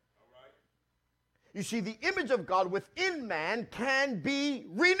man. You see, the image of God within man can be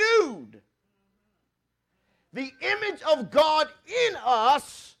renewed. The image of God in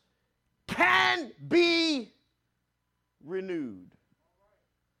us can be renewed.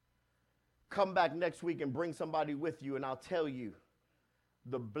 Come back next week and bring somebody with you, and I'll tell you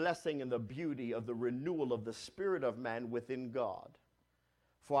the blessing and the beauty of the renewal of the spirit of man within God.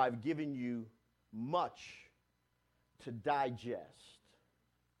 For I've given you much to digest,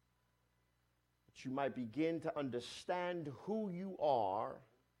 that you might begin to understand who you are,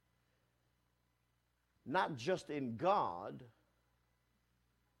 not just in God,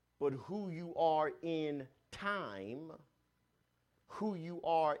 but who you are in time, who you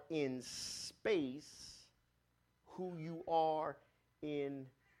are in space, who you are in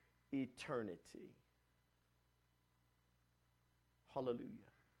eternity. Hallelujah.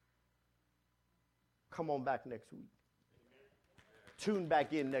 Come on back next week. Tune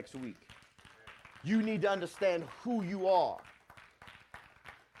back in next week. You need to understand who you are.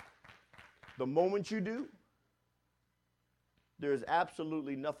 The moment you do, there is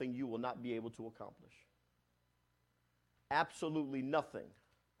absolutely nothing you will not be able to accomplish. Absolutely nothing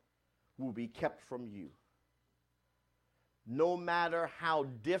will be kept from you. No matter how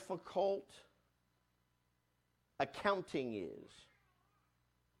difficult accounting is,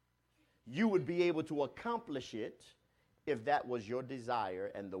 you would be able to accomplish it if that was your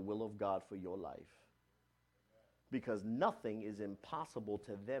desire and the will of God for your life. Because nothing is impossible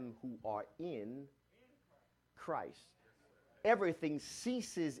to them who are in Christ. Everything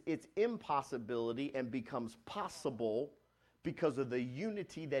ceases its impossibility and becomes possible because of the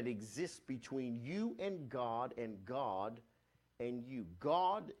unity that exists between you and God and you.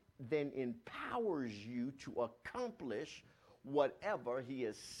 God then empowers you to accomplish whatever he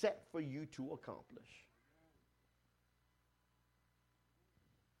has set for you to accomplish.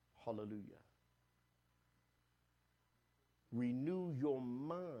 Hallelujah. Renew your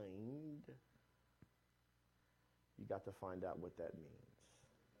mind. You got to find out what that means.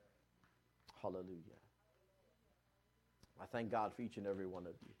 Hallelujah. I thank God for each and every one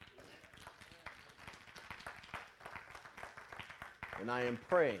of you. And I am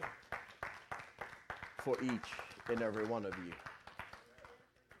praying for each and every one of you.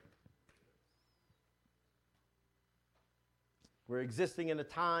 We're existing in a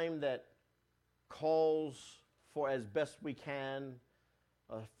time that calls for, as best we can,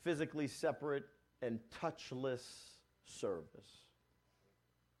 a physically separate and touchless service.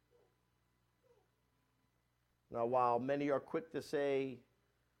 Now, while many are quick to say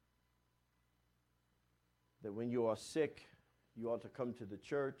that when you are sick, you ought to come to the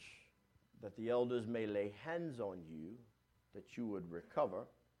church, that the elders may lay hands on you, that you would recover,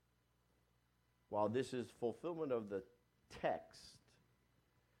 while this is fulfillment of the text,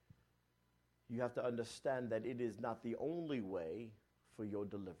 you have to understand that it is not the only way for your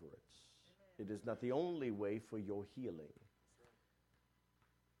deliverance. It is not the only way for your healing.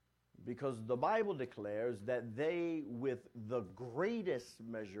 Because the Bible declares that they with the greatest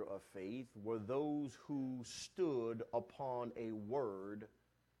measure of faith were those who stood upon a word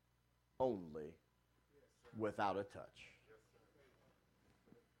only, without a touch.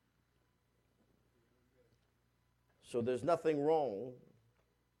 So there's nothing wrong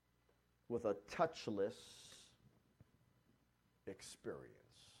with a touchless experience.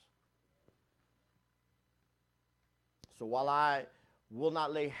 So while I will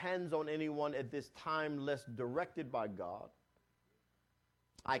not lay hands on anyone at this time unless directed by God,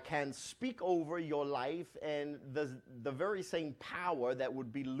 I can speak over your life, and the very same power that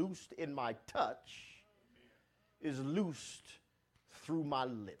would be loosed in my touch is loosed through my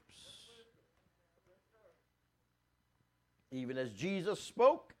lips. Even as Jesus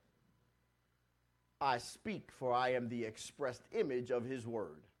spoke, I speak, for I am the expressed image of his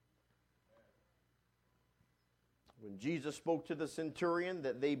word. When Jesus spoke to the centurion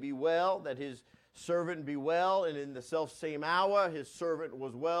that they be well, that his servant be well, and in the selfsame hour his servant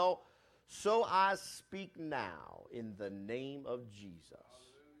was well, so I speak now in the name of Jesus.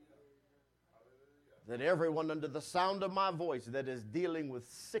 That everyone under the sound of my voice that is dealing with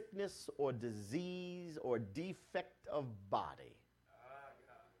sickness or disease or defect of body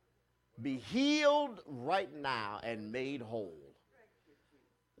be healed right now and made whole.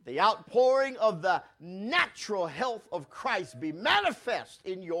 The outpouring of the natural health of Christ be manifest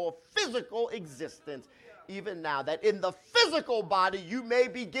in your physical existence even now, that in the physical body you may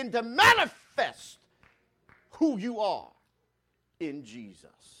begin to manifest who you are in Jesus.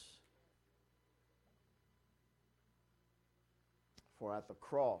 For at the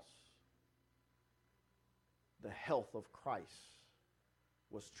cross, the health of Christ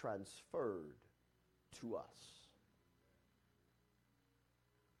was transferred to us.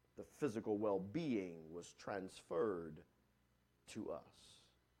 The physical well-being was transferred to us.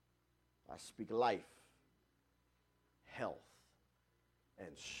 I speak life, health, and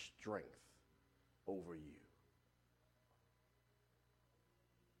strength over you.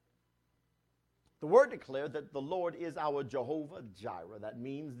 The word declares that the Lord is our Jehovah Jireh. That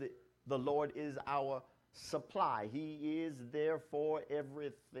means that the Lord is our supply. He is therefore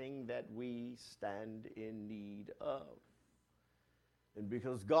everything that we stand in need of. And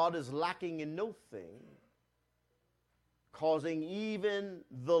because God is lacking in no thing, causing even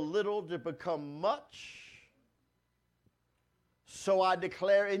the little to become much, so I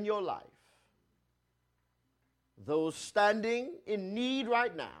declare in your life, those standing in need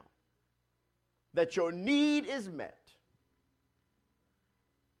right now, that your need is met.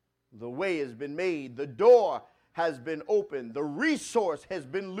 The way has been made. The door has been opened. The resource has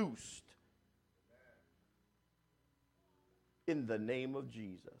been loosed. In the name of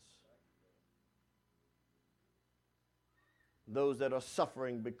Jesus. Those that are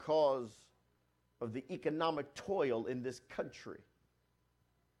suffering because of the economic toil in this country,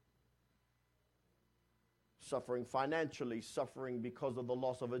 suffering financially, suffering because of the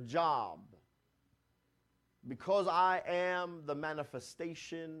loss of a job, because I am the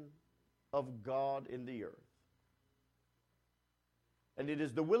manifestation of God in the earth. And it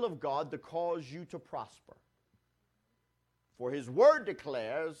is the will of God to cause you to prosper. For his word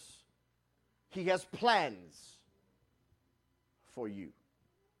declares he has plans for you.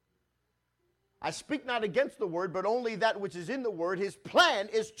 I speak not against the word, but only that which is in the word. His plan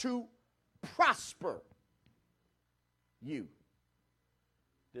is to prosper you.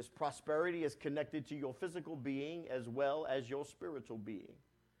 This prosperity is connected to your physical being as well as your spiritual being.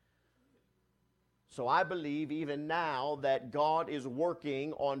 So I believe even now that God is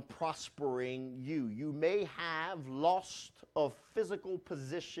working on prospering you. You may have lost a physical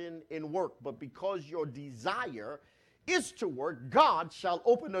position in work, but because your desire is to work, God shall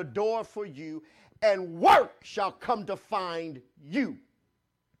open a door for you, and work shall come to find you.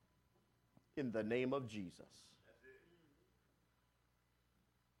 In the name of Jesus.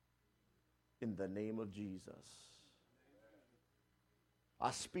 In the name of Jesus. I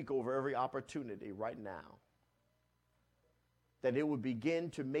speak over every opportunity right now that it would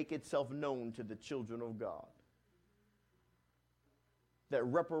begin to make itself known to the children of God. That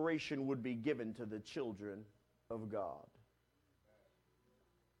reparation would be given to the children of God.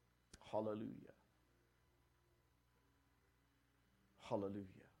 Hallelujah. Hallelujah.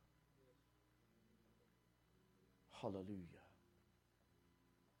 Hallelujah.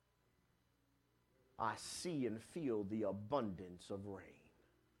 I see and feel the abundance of rain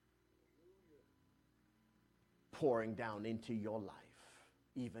pouring down into your life,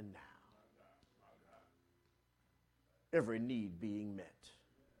 even now. Every need being met.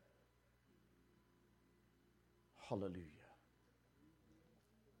 Hallelujah.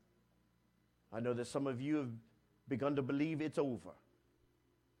 I know that some of you have begun to believe it's over.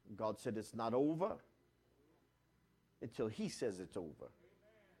 God said it's not over until he says it's over.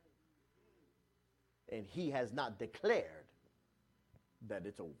 And he has not declared that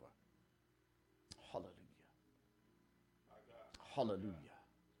it's over. Hallelujah. Hallelujah.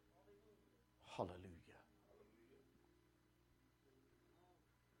 Hallelujah.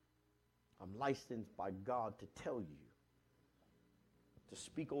 I'm licensed by God to tell you, to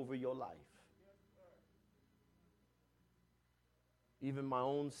speak over your life. Even my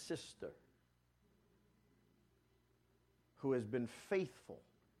own sister, who has been faithful,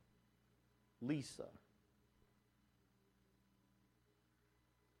 Lisa,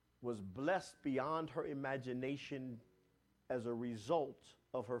 was blessed beyond her imagination as a result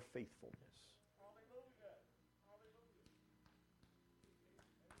of her faithfulness.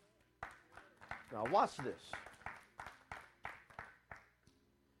 Now watch this.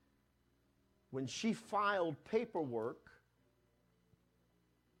 When she filed paperwork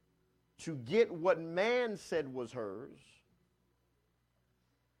to get what man said was hers,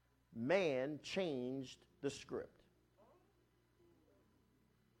 man changed the script.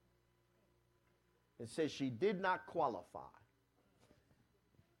 It says she did not qualify.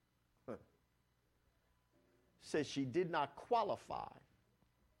 Says she did not qualify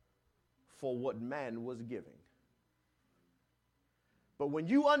for what man was giving. But when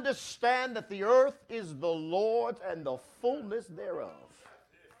you understand that the earth is the Lord's and the fullness thereof,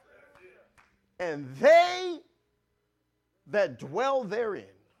 and they that dwell therein,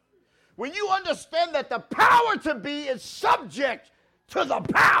 when you understand that the power to be is subject to the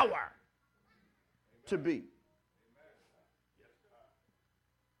power to be.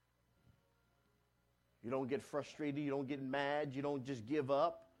 You don't get frustrated, you don't get mad, you don't just give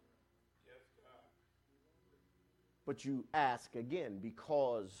up. But you ask again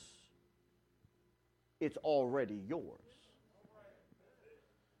because it's already yours.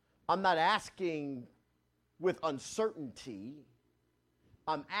 I'm not asking with uncertainty.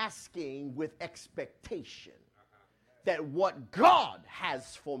 I'm asking with expectation that what God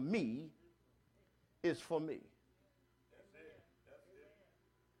has for me is for me.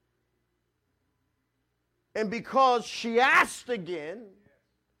 And because she asked again,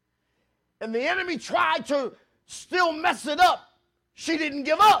 and the enemy tried to still mess it up, she didn't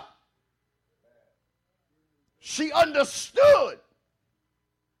give up. She understood.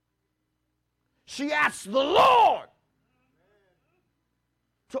 She asked the Lord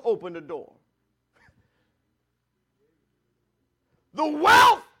to open the door. The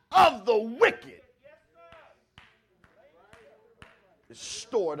wealth of the wicked is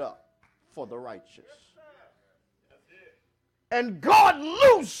stored up for the righteous. And God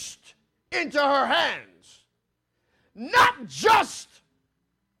loosed into her hands not just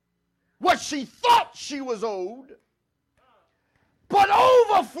what she thought she was owed, but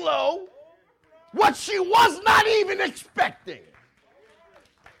overflow what she was not even expecting.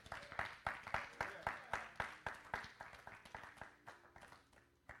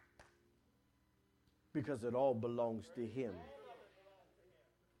 Because it all belongs to him.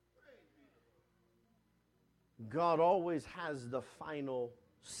 God always has the final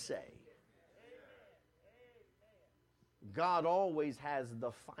say. God always has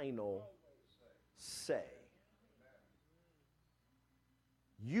the final say.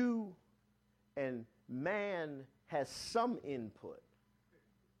 You and man has some input,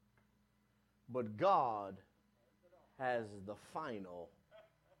 but God has the final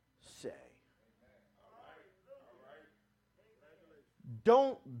say.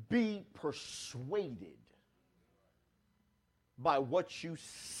 Don't be persuaded by what you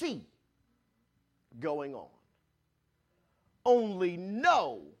see going on. Only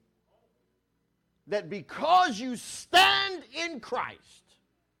know that because you stand in Christ,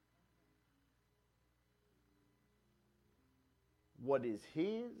 what is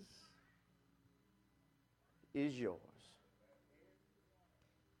his is yours.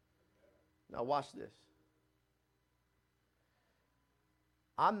 Now watch this.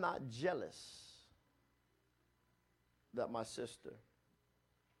 I'm not jealous that my sister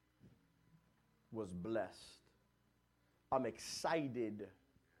was blessed. I'm excited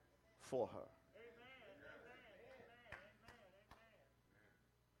for her.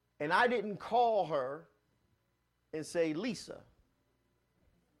 And I didn't call her and say, Lisa,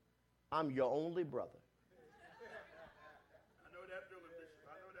 I'm your only brother. I know that feeling, Bishop.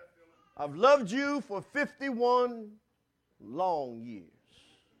 I know that feeling. I've loved you for 51 long years.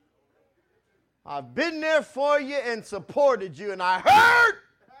 I've been there for you and supported you, and I heard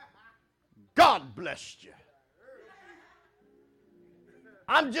God blessed you.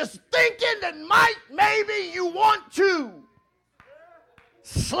 I'm just thinking that maybe you want to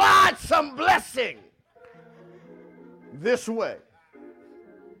slide some blessing this way.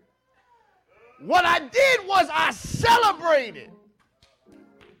 What I did was I celebrated.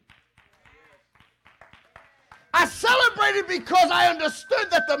 I celebrated because I understood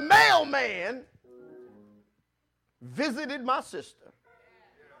that the mailman visited my sister,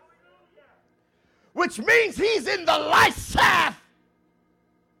 which means he's in the Lisath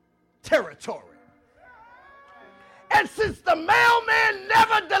territory. And since the mailman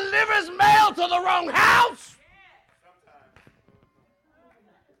never delivers mail to the wrong house,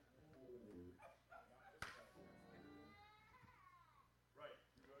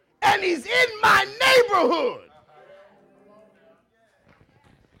 and he's in my neighborhood,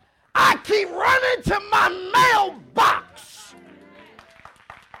 I keep running to my mailbox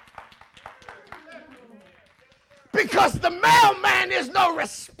because the mailman is no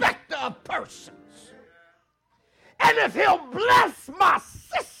respecter of persons. And if he'll bless my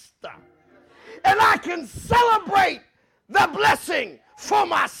sister and I can celebrate the blessing for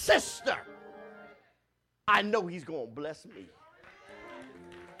my sister, I know he's going to bless me.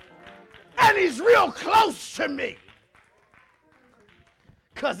 And he's real close to me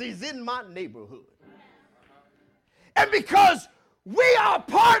because he's in my neighborhood. And because we are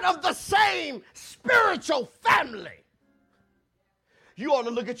part of the same spiritual family, you ought to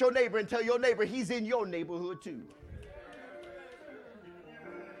look at your neighbor and tell your neighbor he's in your neighborhood too.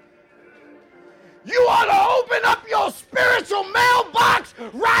 You ought to open up your spiritual mailbox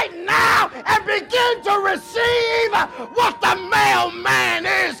right now and begin to receive what the mailman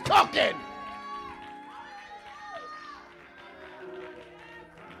is cooking.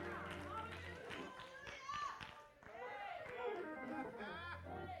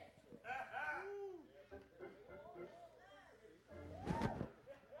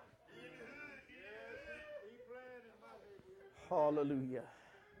 Hallelujah.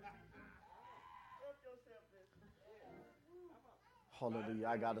 Hallelujah.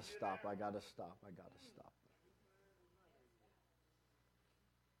 I got to stop. I got to stop. I got to stop.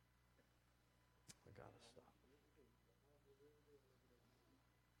 I got to stop.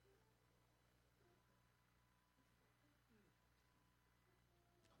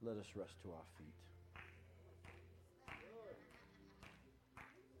 Let us rest to our feet.